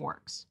whole thing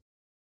works?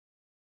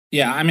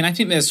 Yeah, I mean, I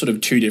think there's sort of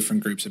two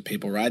different groups of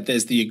people, right?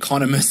 There's the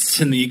economists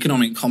and the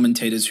economic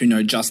commentators who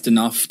know just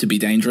enough to be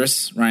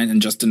dangerous, right?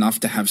 And just enough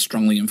to have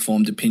strongly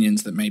informed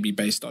opinions that may be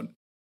based on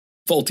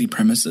faulty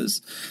premises.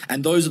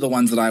 And those are the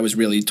ones that I was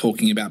really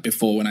talking about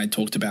before when I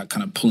talked about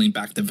kind of pulling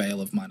back the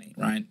veil of money,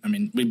 right? I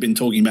mean, we've been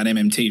talking about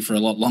MMT for a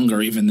lot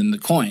longer even than the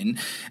coin.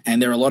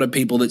 And there are a lot of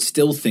people that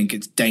still think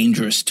it's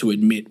dangerous to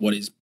admit what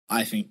is,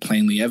 I think,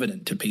 plainly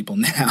evident to people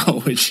now,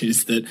 which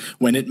is that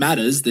when it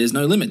matters, there's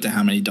no limit to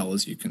how many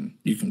dollars you can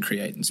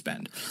create and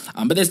spend.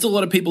 But there's still a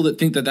lot of people that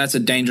think that that's a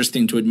dangerous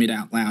thing to admit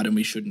out loud and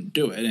we shouldn't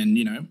do it.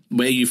 And,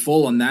 where you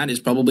fall on that is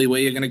probably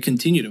where you're going to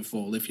continue to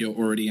fall if you're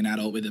already an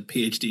adult with a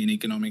PhD in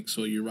economics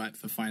or you write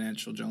for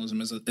financial journalism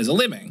as a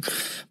living.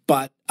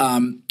 But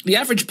the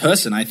average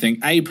person, I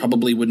think,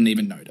 probably wouldn't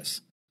even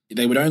notice.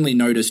 They would only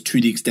notice to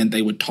the extent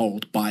they were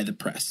told by the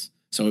press.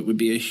 So it would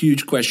be a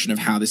huge question of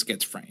how this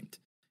gets framed.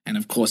 And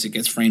of course, it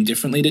gets framed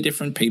differently to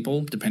different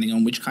people, depending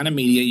on which kind of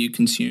media you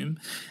consume.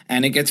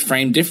 And it gets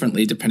framed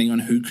differently depending on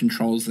who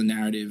controls the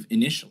narrative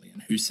initially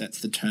and who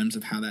sets the terms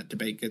of how that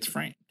debate gets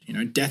framed.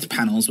 Death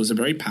panels was a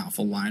very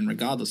powerful line,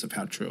 regardless of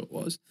how true it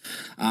was.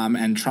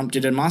 And Trump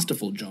did a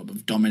masterful job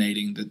of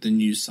dominating the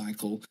news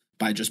cycle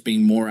by just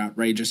being more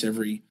outrageous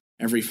every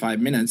 5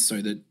 minutes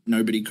so that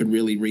nobody could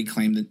really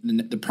reclaim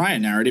the prior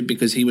narrative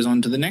because he was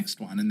on to the next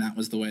one. And that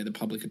was the way the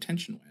public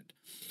attention went.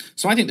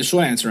 So I think the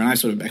short answer, and I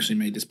sort of actually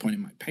made this point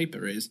in my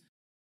paper, is,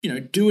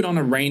 do it on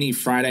a rainy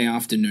Friday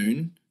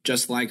afternoon,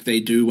 just like they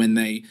do when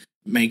they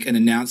make an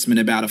announcement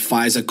about a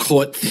FISA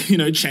court,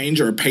 change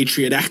or a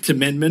Patriot Act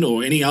amendment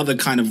or any other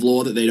kind of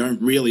law that they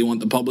don't really want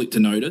the public to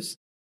notice.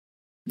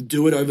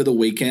 Do it over the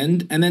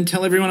weekend and then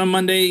tell everyone on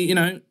Monday,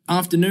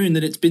 afternoon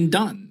that it's been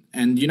done.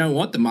 And you know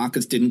what? The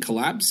markets didn't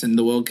collapse and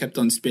the world kept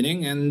on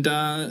spinning and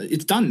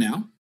it's done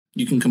now.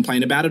 You can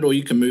complain about it or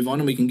you can move on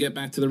and we can get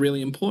back to the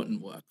really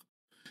important work.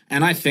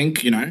 And I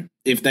think,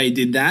 if they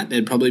did that,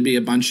 there'd probably be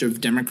a bunch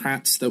of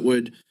Democrats that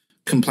would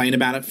complain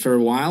about it for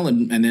a while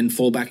and then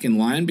fall back in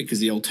line, because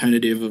the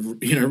alternative of,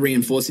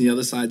 reinforcing the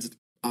other side's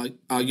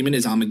argument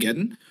is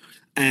Armageddon.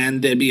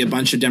 And there'd be a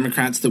bunch of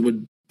Democrats that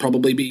would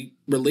probably be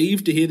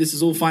relieved to hear this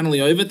is all finally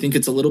over, think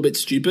it's a little bit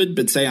stupid,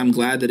 but say, I'm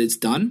glad that it's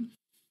done.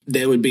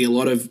 There would be a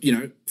lot of,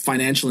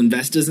 financial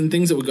investors and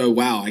things that would go,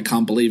 wow, I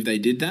can't believe they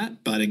did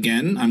that. But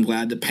again, I'm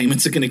glad that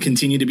payments are going to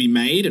continue to be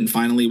made. And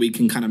finally, we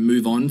can kind of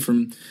move on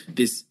from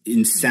this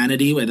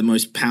insanity where the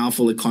most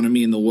powerful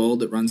economy in the world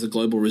that runs a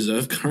global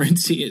reserve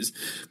currency is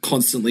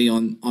constantly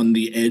on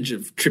the edge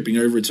of tripping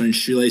over its own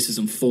shoelaces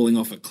and falling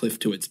off a cliff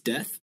to its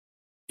death.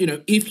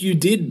 If you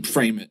did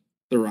frame it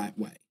the right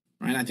way,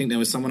 right? I think there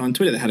was someone on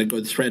Twitter that had a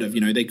good thread of,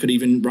 they could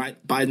even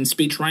write Biden's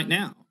speech right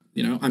now.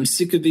 I'm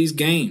sick of these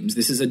games.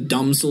 This is a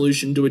dumb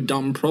solution to a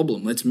dumb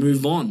problem. Let's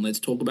move on. Let's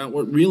talk about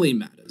what really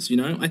matters.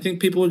 I think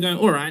people are going,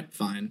 all right,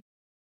 fine.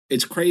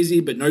 It's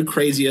crazy, but no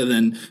crazier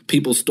than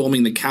people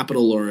storming the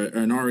Capitol or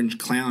an orange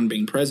clown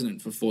being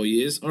president for 4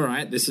 years. All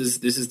right, this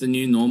is the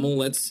new normal.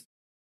 Let's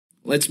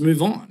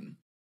move on.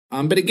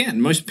 But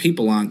again, most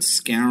people aren't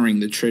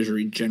scouring the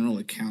Treasury General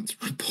accounts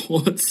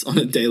reports on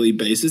a daily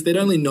basis. They'd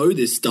only know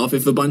this stuff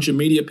if a bunch of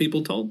media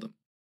people told them.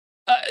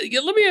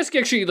 Let me ask you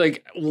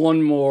actually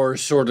one more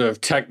sort of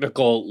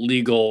technical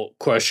legal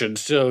question.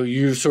 So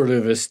you sort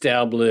of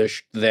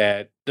established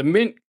that the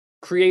Mint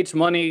creates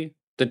money.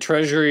 The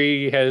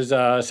Treasury has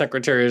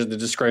Secretary has the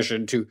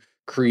discretion to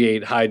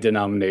create high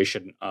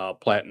denomination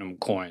platinum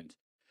coins.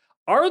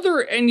 Are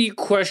there any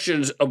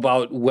questions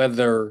about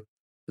whether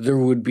there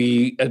would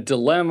be a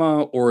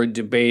dilemma or a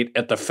debate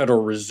at the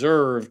Federal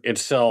Reserve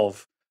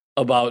itself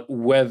about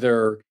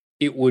whether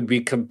it would be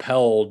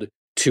compelled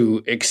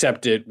to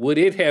accept it? Would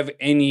it have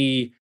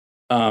any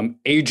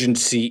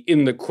agency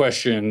in the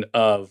question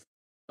of,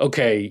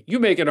 okay, you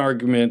make an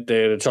argument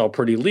that it's all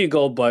pretty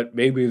legal, but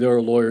maybe there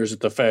are lawyers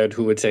at the Fed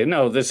who would say,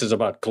 no, this is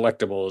about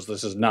collectibles.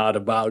 This is not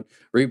about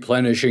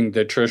replenishing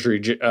the Treasury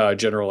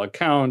General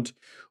account.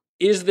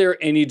 Is there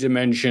any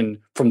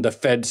dimension from the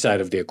Fed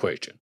side of the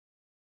equation?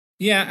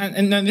 Yeah,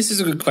 and this is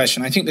a good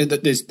question. I think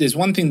that there's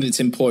one thing that's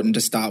important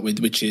to start with,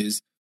 which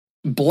is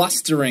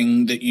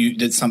blustering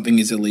that something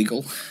is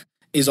illegal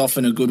is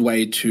often a good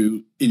way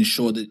to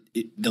ensure that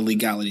the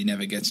legality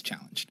never gets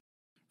challenged,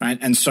 right?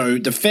 And so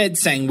the Fed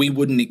saying we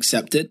wouldn't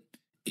accept it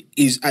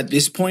is at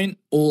this point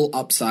all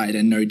upside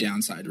and no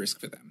downside risk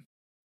for them,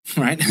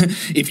 right?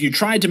 If you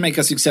tried to make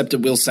us accept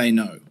it, we'll say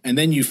no, and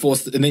then you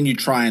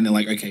try, and they're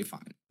like, okay,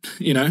 fine,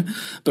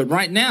 But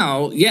right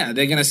now, yeah,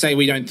 they're going to say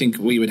we don't think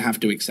we would have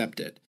to accept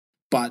it.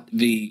 But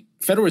the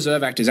Federal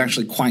Reserve Act is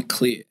actually quite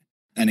clear,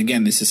 and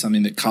again, this is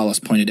something that Carlos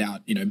pointed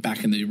out,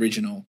 back in the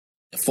original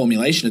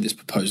formulation of this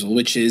proposal,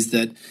 which is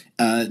that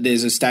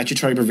there's a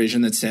statutory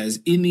provision that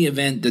says in the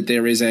event that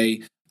there is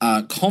a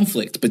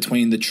conflict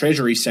between the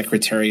Treasury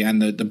Secretary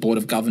and the Board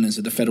of Governors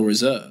of the Federal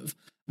Reserve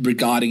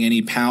regarding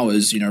any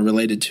powers,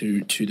 related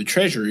to the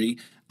Treasury,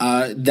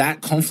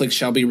 that conflict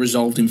shall be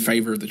resolved in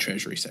favor of the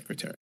Treasury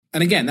Secretary.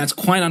 And again, that's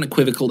quite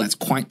unequivocal. That's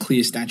quite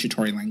clear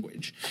statutory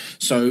language.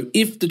 So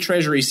if the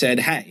Treasury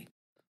said, hey,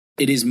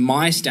 it is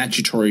my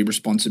statutory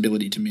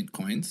responsibility to mint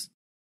coins,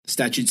 the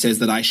statute says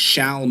that I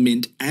shall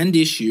mint and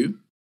issue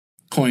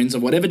coins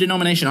of whatever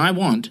denomination I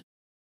want,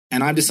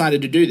 and I've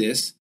decided to do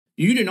this,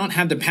 you do not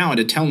have the power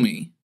to tell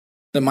me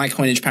that my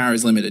coinage power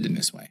is limited in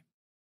this way.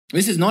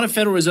 This is not a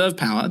Federal Reserve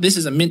power. This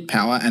is a mint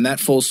power, and that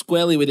falls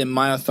squarely within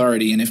my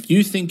authority. And if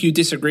you think you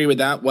disagree with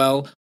that,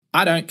 well,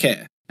 I don't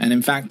care. And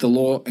in fact, the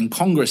law and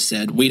Congress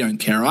said we don't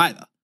care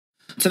either.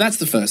 So that's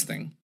the first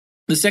thing.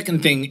 The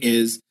second thing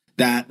is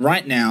that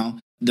right now,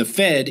 the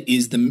Fed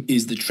is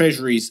the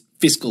Treasury's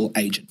fiscal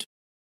agent.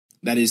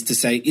 That is to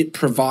say, it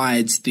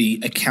provides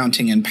the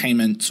accounting and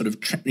payment sort of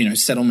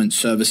settlement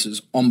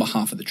services on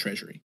behalf of the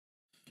Treasury.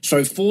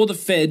 So for the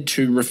Fed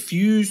to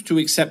refuse to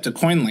accept a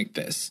coin like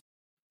this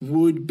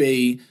would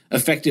be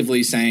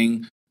effectively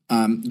saying,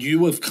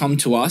 you have come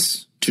to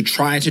us to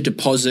try to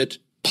deposit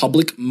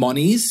public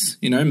monies,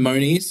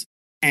 monies,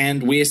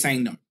 and we're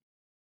saying no.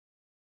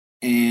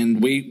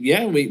 And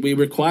we're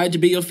required to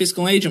be your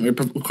fiscal agent. We're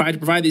required to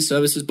provide these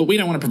services, but we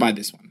don't want to provide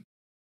this one.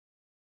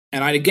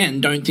 And I,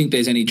 again, don't think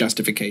there's any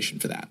justification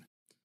for that.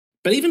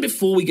 But even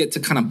before we get to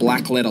kind of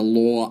black letter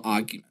law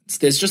arguments,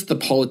 there's just the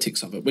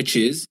politics of it, which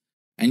is,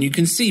 and you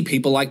can see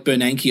people like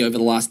Bernanke over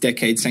the last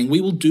decade saying,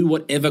 we will do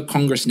whatever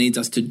Congress needs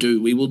us to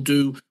do. We will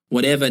do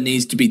whatever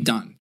needs to be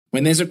done.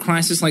 When there's a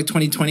crisis like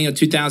 2020 or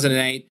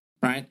 2008,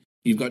 right,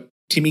 you've got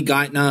Timmy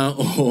Geithner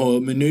or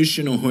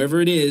Mnuchin or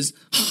whoever it is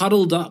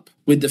huddled up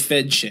with the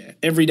Fed chair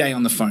every day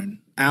on the phone,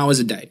 hours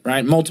a day,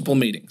 right, multiple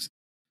meetings.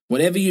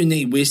 Whatever you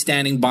need, we're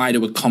standing by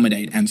to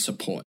accommodate and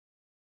support.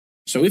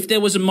 So if there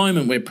was a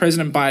moment where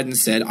President Biden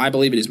said, I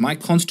believe it is my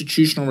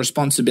constitutional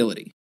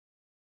responsibility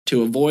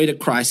to avoid a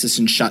crisis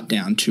and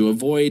shutdown, to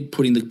avoid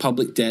putting the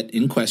public debt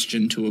in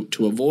question,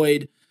 to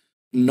avoid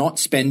not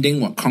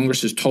spending what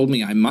Congress has told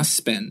me I must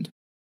spend,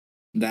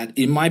 that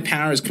in my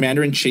power as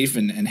Commander-in-Chief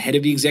and head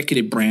of the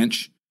executive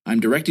branch, I'm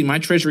directing my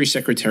Treasury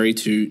Secretary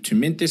to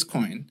mint this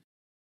coin.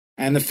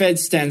 And the Fed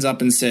stands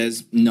up and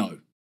says, no,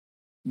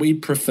 we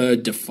prefer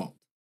default.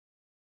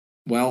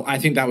 Well, I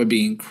think that would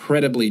be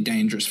incredibly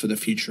dangerous for the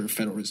future of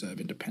Federal Reserve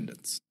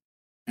independence.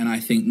 And I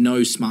think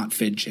no smart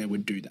Fed chair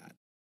would do that.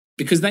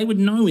 Because they would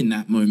know in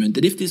that moment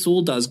that if this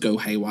all does go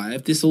haywire,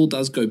 if this all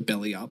does go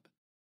belly up,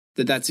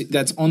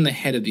 that's on the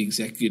head of the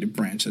executive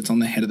branch, that's on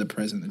the head of the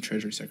president, the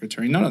Treasury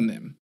Secretary, not on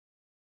them.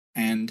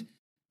 And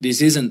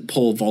this isn't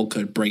Paul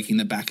Volcker breaking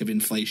the back of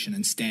inflation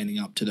and standing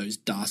up to those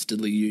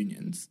dastardly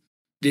unions.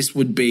 This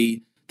would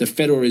be the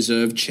Federal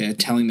Reserve chair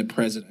telling the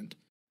president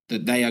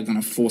that they are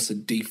going to force a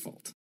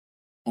default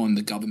on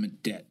the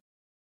government debt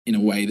in a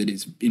way that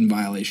is in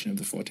violation of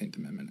the 14th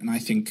Amendment. And I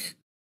think,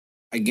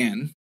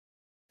 again,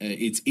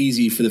 it's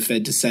easy for the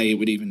Fed to say it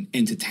would even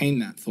entertain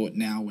that thought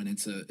now when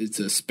it's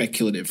a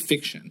speculative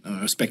fiction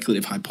or a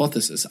speculative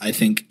hypothesis. I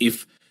think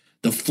if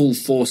the full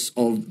force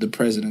of the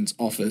president's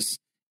office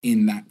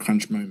in that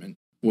crunch moment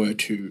were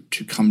to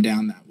come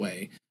down that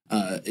way,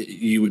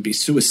 you would be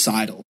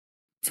suicidal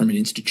from an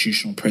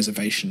institutional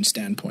preservation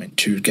standpoint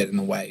to get in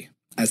the way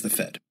as the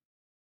Fed.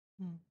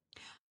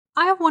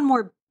 I have one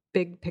more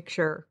big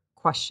picture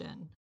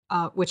question,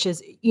 which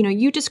is,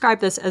 you describe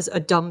this as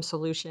a dumb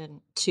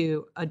solution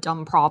to a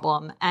dumb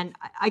problem. And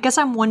I guess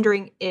I'm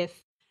wondering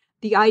if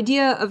the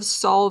idea of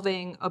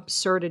solving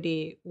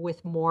absurdity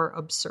with more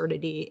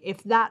absurdity,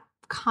 if that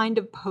kind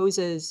of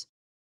poses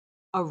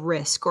a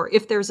risk or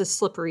if there's a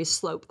slippery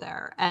slope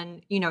there.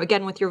 And,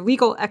 again, with your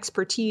legal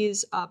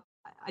expertise,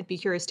 I'd be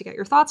curious to get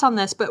your thoughts on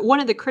this. But one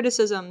of the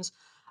criticisms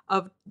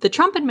of the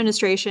Trump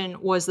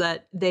administration was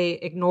that they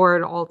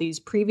ignored all these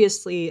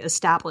previously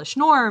established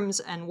norms,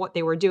 and what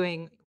they were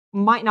doing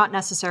might not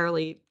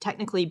necessarily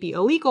technically be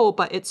illegal,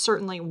 but it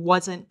certainly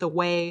wasn't the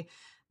way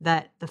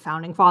that the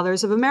founding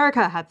fathers of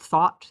America had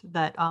thought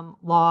that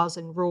laws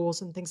and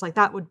rules and things like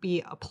that would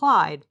be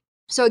applied.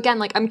 So again,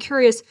 I'm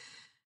curious,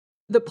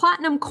 the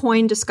platinum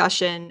coin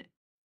discussion,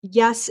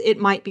 yes, it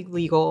might be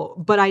legal,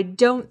 but I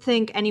don't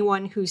think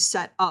anyone who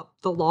set up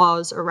the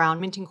laws around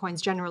minting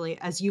coins generally,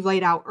 as you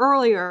laid out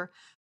earlier,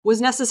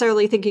 was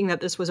necessarily thinking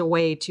that this was a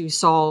way to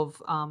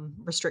solve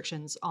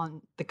restrictions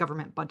on the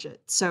government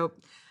budget. So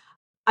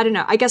I don't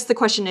know. I guess the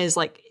question is,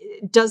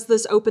 does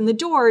this open the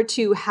door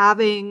to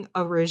having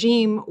a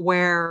regime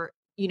where,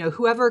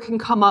 whoever can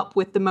come up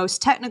with the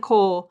most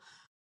technical,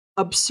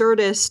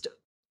 absurdist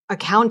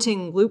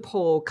accounting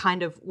loophole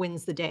kind of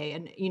wins the day?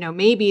 And,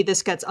 maybe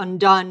this gets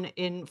undone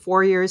in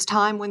 4 years'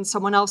 time when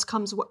someone else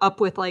comes up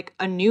with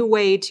a new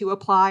way to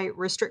apply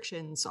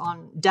restrictions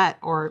on debt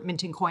or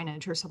minting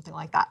coinage or something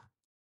like that.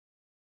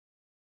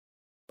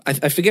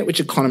 I forget which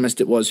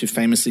economist it was who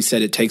famously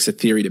said it takes a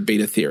theory to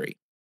beat a theory.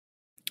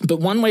 But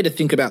one way to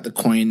think about the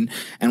coin,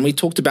 and we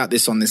talked about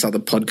this on this other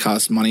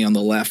podcast, Money on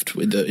the Left,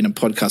 in a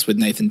podcast with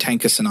Nathan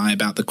Tankus and I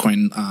about the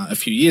coin a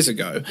few years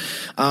ago.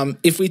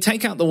 If we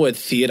take out the word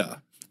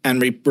theater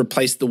and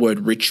replace the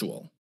word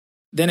ritual,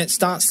 then it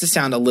starts to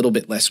sound a little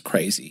bit less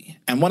crazy.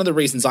 And one of the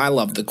reasons I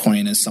love the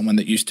coin as someone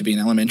that used to be an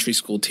elementary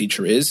school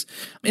teacher is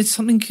it's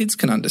something kids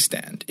can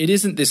understand. It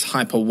isn't this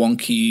hyper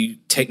wonky,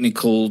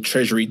 technical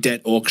treasury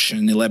debt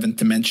auction, 11th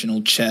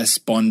dimensional chess,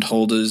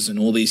 bondholders, and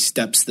all these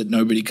steps that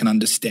nobody can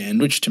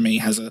understand, which to me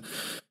has a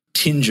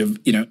tinge of,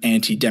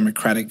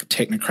 anti-democratic,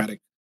 technocratic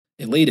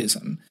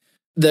elitism.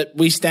 That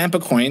we stamp a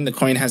coin, the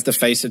coin has the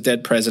face of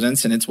dead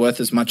presidents, and it's worth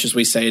as much as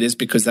we say it is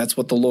because that's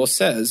what the law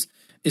says,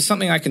 is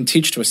something I can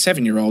teach to a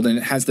 7-year-old, and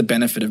it has the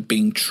benefit of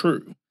being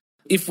true.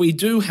 If we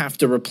do have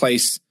to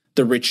replace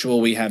the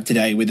ritual we have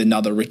today with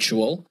another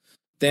ritual,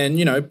 then,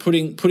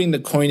 putting the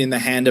coin in the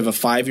hand of a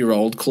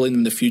 5-year-old, calling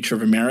them the future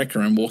of America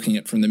and walking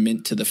it from the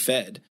mint to the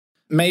Fed,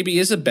 maybe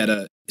is a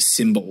better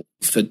symbol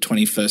for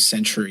 21st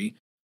century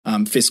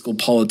fiscal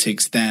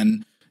politics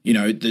than,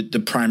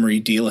 the primary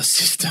dealer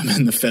system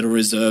and the Federal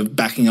Reserve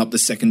backing up the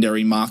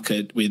secondary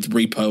market with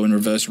repo and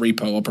reverse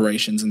repo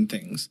operations and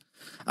things.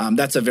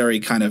 That's a very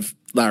kind of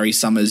Larry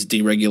Summers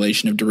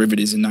deregulation of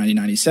derivatives in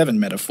 1997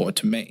 metaphor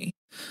to me.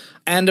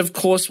 And of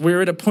course,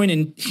 we're at a point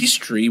in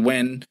history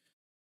when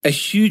a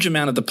huge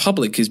amount of the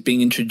public is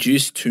being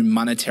introduced to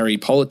monetary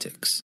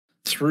politics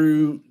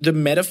through the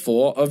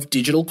metaphor of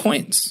digital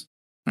coins.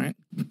 Right?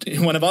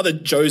 One of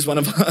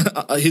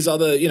his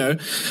other,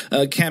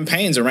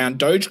 campaigns around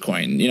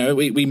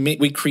Dogecoin.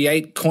 We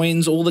create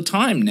coins all the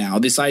time now.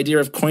 This idea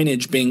of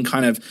coinage being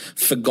kind of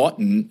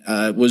forgotten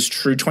was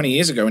true 20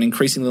 years ago and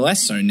increasingly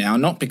less so now,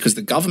 not because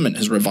the government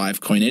has revived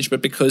coinage,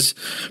 but because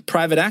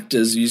private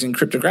actors using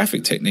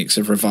cryptographic techniques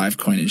have revived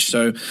coinage.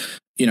 So,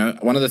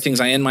 one of the things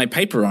I end my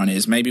paper on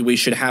is maybe we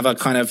should have a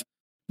kind of,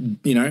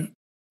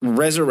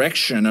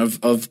 resurrection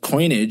of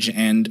coinage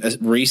and a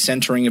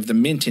recentering of the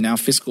mint in our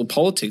fiscal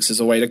politics as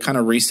a way to kind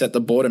of reset the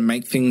board and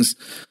make things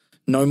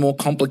no more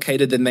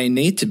complicated than they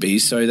need to be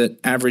so that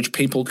average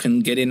people can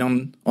get in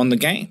on the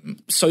game.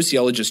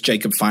 Sociologist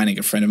Jacob Feinig,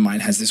 a friend of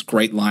mine, has this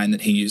great line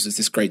that he uses,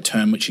 this great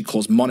term, which he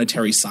calls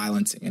monetary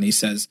silencing. And he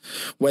says,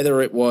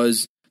 whether it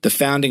was the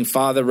founding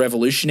father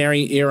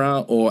revolutionary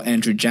era, or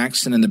Andrew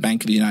Jackson and the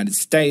Bank of the United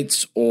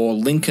States, or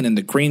Lincoln and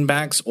the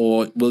Greenbacks,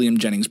 or William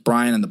Jennings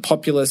Bryan and the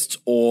Populists,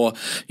 or,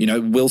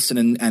 Wilson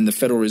and the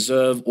Federal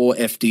Reserve, or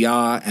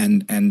FDR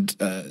and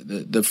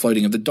the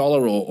floating of the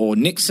dollar, or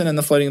Nixon and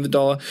the floating of the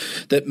dollar,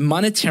 that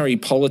monetary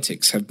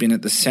politics have been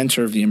at the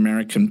center of the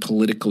American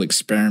political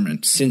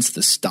experiment since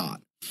the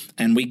start.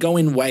 And we go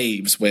in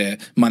waves where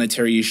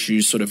monetary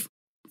issues sort of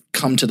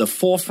come to the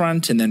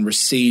forefront and then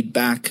recede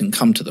back and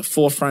come to the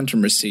forefront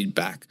and recede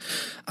back.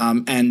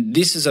 And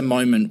this is a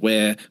moment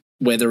where,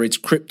 whether it's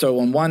crypto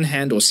on one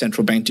hand or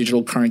central bank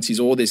digital currencies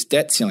or this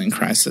debt ceiling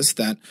crisis,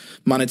 that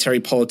monetary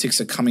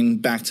politics are coming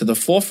back to the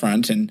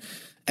forefront.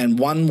 And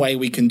one way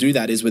we can do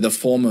that is with a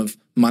form of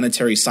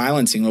monetary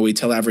silencing, where we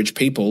tell average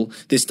people,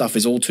 this stuff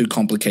is all too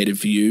complicated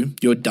for you.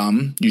 You're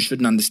dumb. You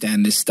shouldn't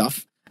understand this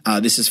stuff.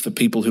 This is for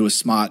people who are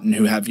smart and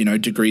who have,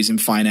 degrees in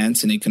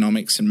finance and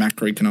economics and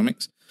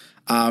macroeconomics.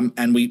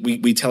 And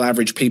we tell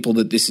average people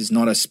that this is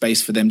not a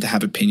space for them to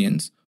have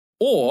opinions.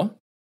 Or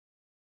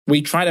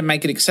we try to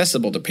make it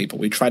accessible to people.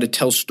 We try to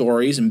tell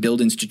stories and build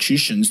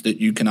institutions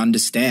that you can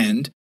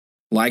understand,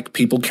 like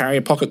people carry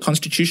a pocket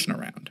constitution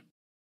around.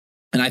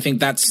 And I think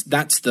that's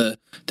the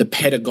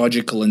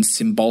pedagogical and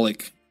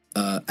symbolic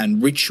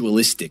and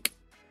ritualistic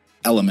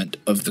element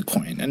of the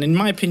coin. And in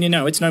my opinion,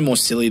 no, it's no more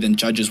silly than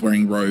judges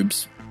wearing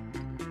robes.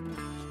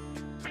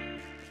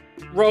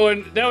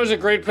 Rowan, that was a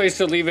great place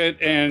to leave it.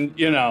 And,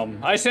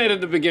 I said at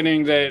the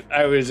beginning that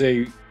I was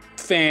a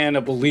fan,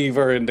 a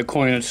believer in the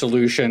coin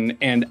solution,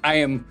 and I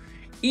am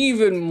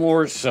even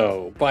more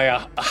so by a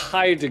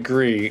high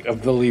degree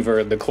of believer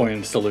in the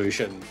coin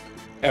solution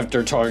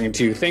after talking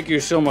to you. Thank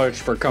you so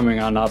much for coming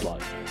on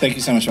Oddlots. Thank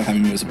you so much for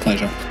having me. It was a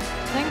pleasure.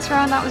 Thanks,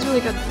 Rowan. That was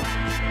really good.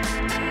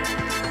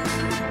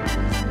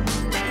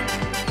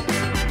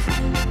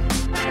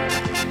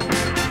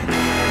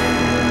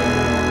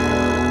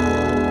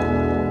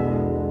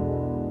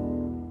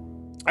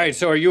 All right,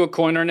 so are you a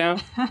coiner now?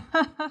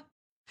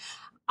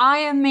 I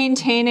am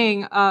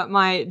maintaining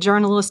my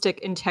journalistic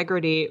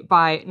integrity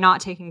by not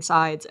taking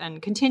sides and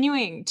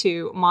continuing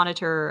to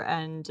monitor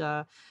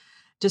and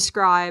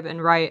describe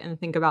and write and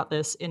think about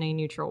this in a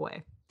neutral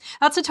way.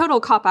 That's a total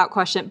cop-out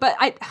question, but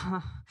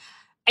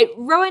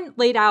Rowan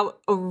laid out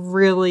a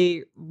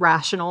really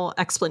rational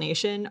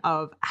explanation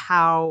of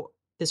how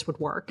this would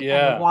work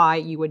and why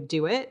you would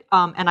do it.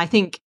 And I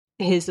think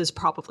his is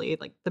probably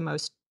like the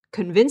most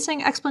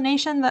convincing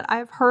explanation that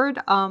I've heard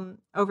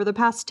over the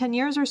past 10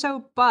 years or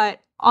so. But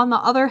on the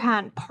other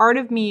hand, part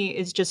of me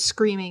is just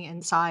screaming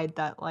inside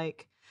that,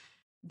 like,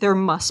 there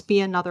must be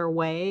another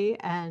way.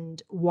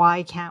 And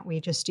why can't we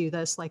just do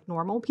this like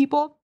normal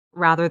people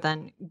rather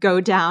than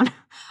go down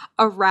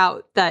a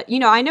route that,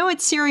 I know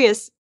it's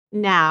serious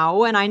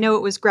now, and I know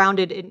it was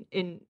grounded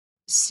in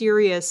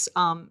serious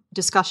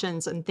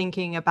discussions and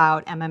thinking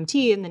about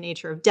MMT and the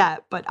nature of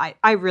debt, but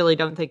I really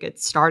don't think it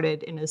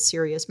started in a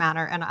serious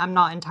manner, and I'm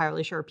not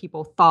entirely sure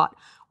people thought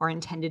or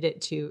intended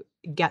it to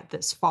get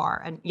this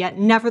far. And yet,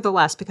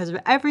 nevertheless, because of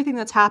everything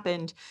that's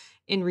happened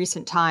in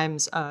recent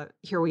times,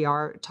 here we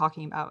are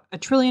talking about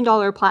 $1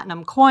 trillion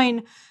platinum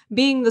coin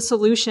being the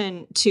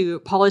solution to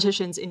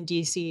politicians in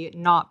DC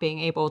not being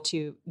able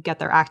to get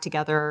their act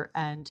together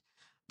and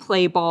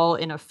play ball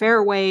in a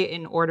fair way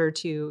in order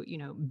to,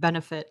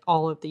 benefit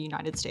all of the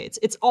United States.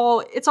 It's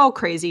all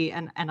crazy,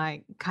 and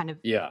I kind of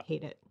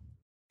hate it.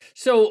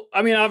 So,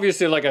 I mean,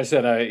 obviously, like I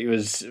said, I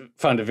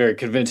found it very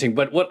convincing.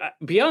 But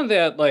beyond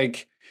that,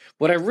 like,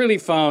 what I really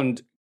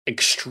found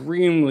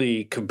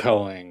extremely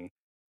compelling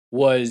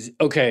was,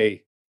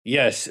 okay,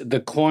 yes, the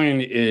coin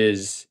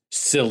is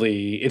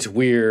silly, it's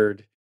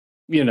weird,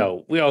 we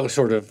all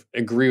sort of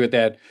agree with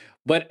that.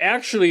 But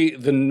actually,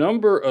 the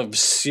number of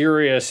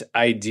serious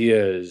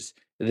ideas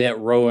that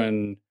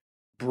Rowan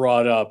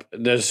brought up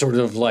that sort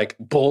of like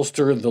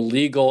bolster the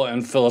legal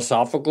and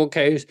philosophical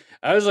case,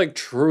 I was like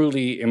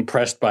truly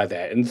impressed by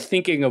that. And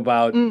thinking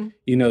about,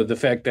 the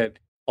fact that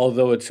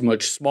although it's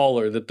much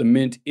smaller, that the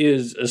mint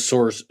is a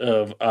source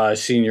of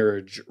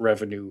seigniorage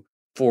revenue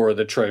for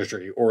the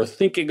Treasury, or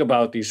thinking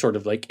about these sort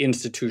of like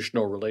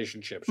institutional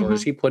relationships, or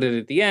as he put it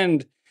at the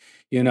end,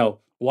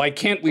 why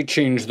can't we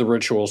change the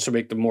rituals to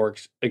make them more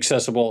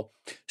accessible?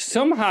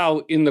 Somehow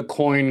in the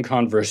coin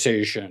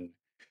conversation,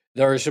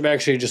 there are some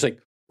actually just like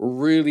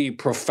really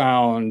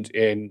profound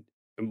and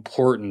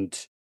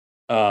important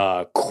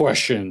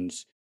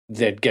questions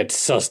that get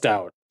sussed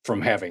out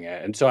from having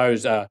it. And so I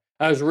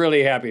was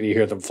really happy to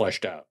hear them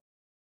fleshed out.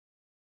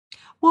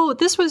 Well,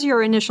 this was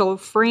your initial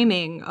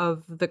framing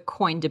of the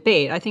coin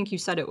debate. I think you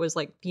said it was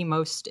like the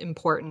most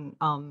important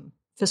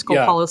fiscal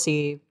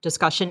policy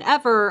discussion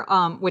ever,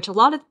 which a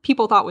lot of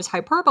people thought was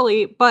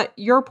hyperbole. But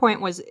your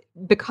point was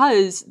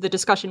because the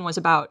discussion was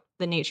about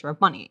the nature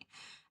of money.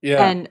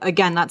 Yeah. And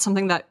again, that's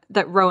something that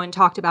Rowan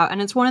talked about.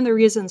 And it's one of the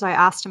reasons I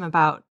asked him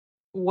about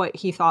what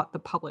he thought the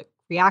public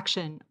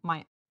reaction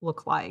might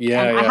look like.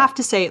 Yeah, and I have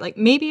to say, like,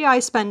 maybe I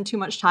spend too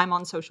much time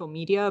on social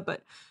media,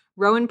 but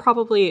Rowan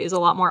probably is a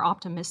lot more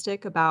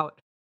optimistic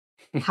about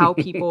how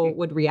people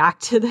would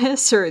react to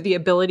this, or the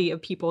ability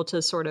of people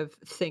to sort of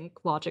think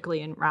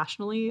logically and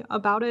rationally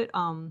about it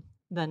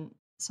than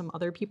some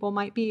other people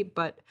might be.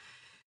 But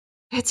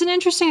it's an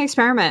interesting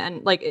experiment,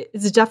 and like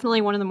it's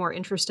definitely one of the more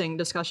interesting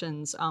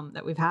discussions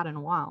that we've had in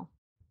a while.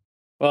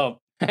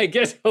 Well, I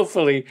guess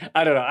hopefully,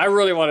 I don't know. I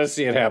really want to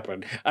see it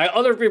happen.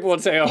 Other people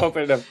would say, I hope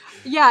it.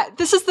 Yeah,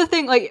 this is the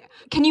thing. Like,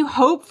 can you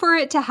hope for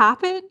it to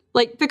happen?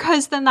 Like,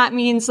 because then that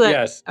means that.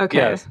 Yes. Okay.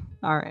 Yes.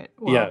 All right.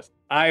 Well, yes.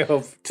 I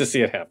hope to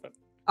see it happen.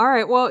 All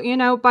right.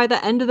 Well, by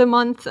the end of the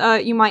month,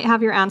 you might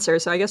have your answer.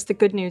 So I guess the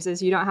good news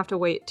is you don't have to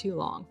wait too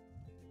long.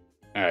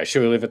 All right.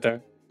 Should we leave it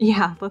there?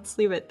 Yeah, let's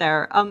leave it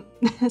there.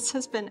 This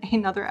has been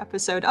another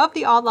episode of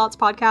the Odd Lots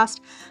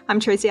podcast.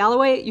 I'm Tracy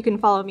Alloway. You can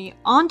follow me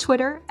on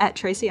Twitter at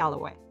Tracy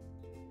Alloway.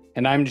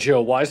 And I'm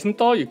Joe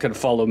Weisenthal. You can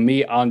follow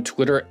me on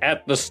Twitter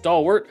at The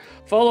Stalwart.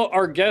 Follow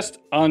our guest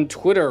on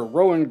Twitter,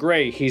 Rowan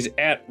Gray. He's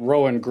at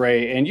Rowan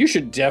Gray. And you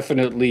should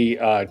definitely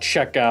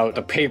check out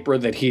the paper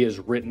that he has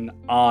written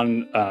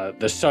on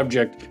the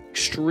subject.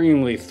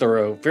 Extremely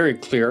thorough, very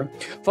clear.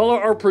 Follow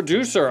our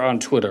producer on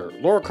Twitter,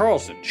 Laura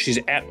Carlson. She's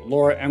at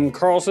Laura M.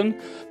 Carlson.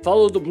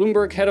 Follow the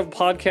Bloomberg head of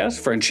podcasts,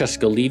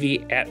 Francesca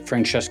Levy, at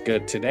Francesca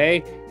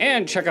Today.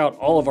 And check out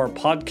all of our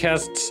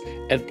podcasts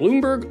at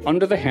Bloomberg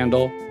under the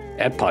handle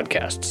at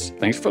Podcasts.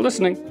 Thanks for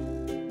listening.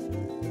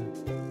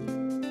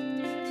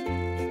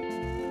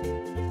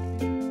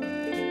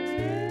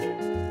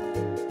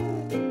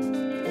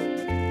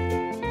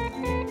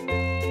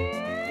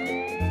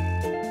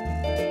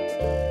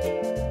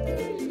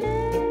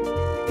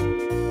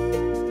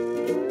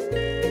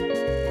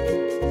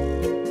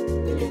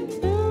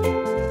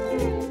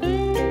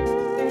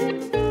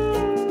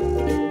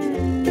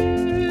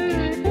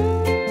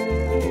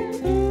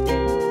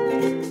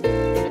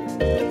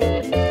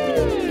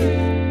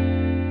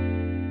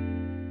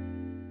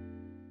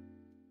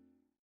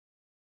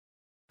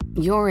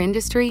 Your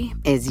industry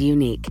is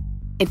unique.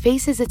 It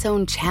faces its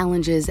own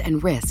challenges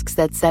and risks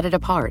that set it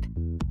apart.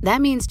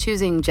 That means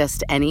choosing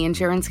just any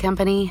insurance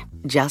company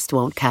just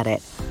won't cut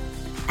it.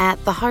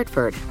 At The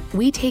Hartford,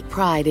 we take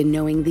pride in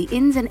knowing the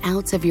ins and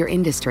outs of your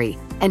industry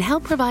and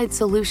help provide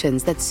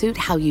solutions that suit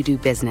how you do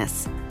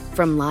business.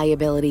 From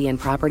liability and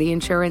property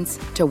insurance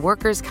to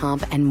workers'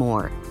 comp and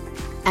more.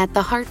 At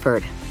The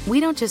Hartford, we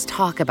don't just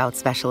talk about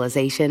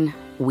specialization,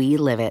 we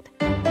live it.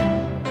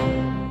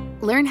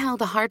 Learn how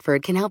The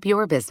Hartford can help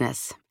your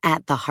business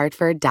at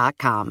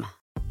thehartford.com.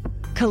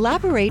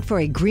 Collaborate for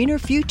a greener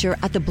future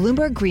at the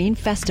Bloomberg Green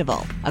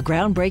Festival, a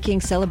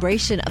groundbreaking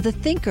celebration of the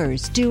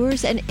thinkers,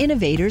 doers, and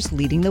innovators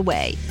leading the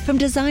way. From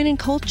design and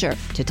culture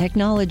to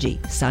technology,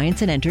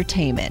 science, and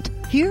entertainment.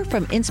 Hear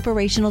from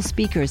inspirational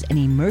speakers and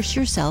immerse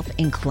yourself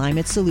in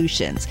climate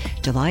solutions.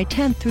 July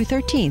 10th through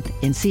 13th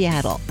in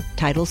Seattle.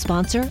 Title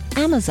sponsor,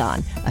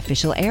 Amazon.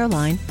 Official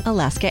airline,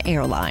 Alaska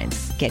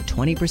Airlines. Get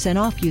 20%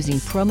 off using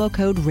promo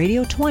code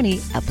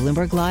radio20 at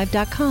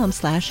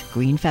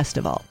BloombergLive.com/Green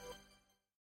Festival.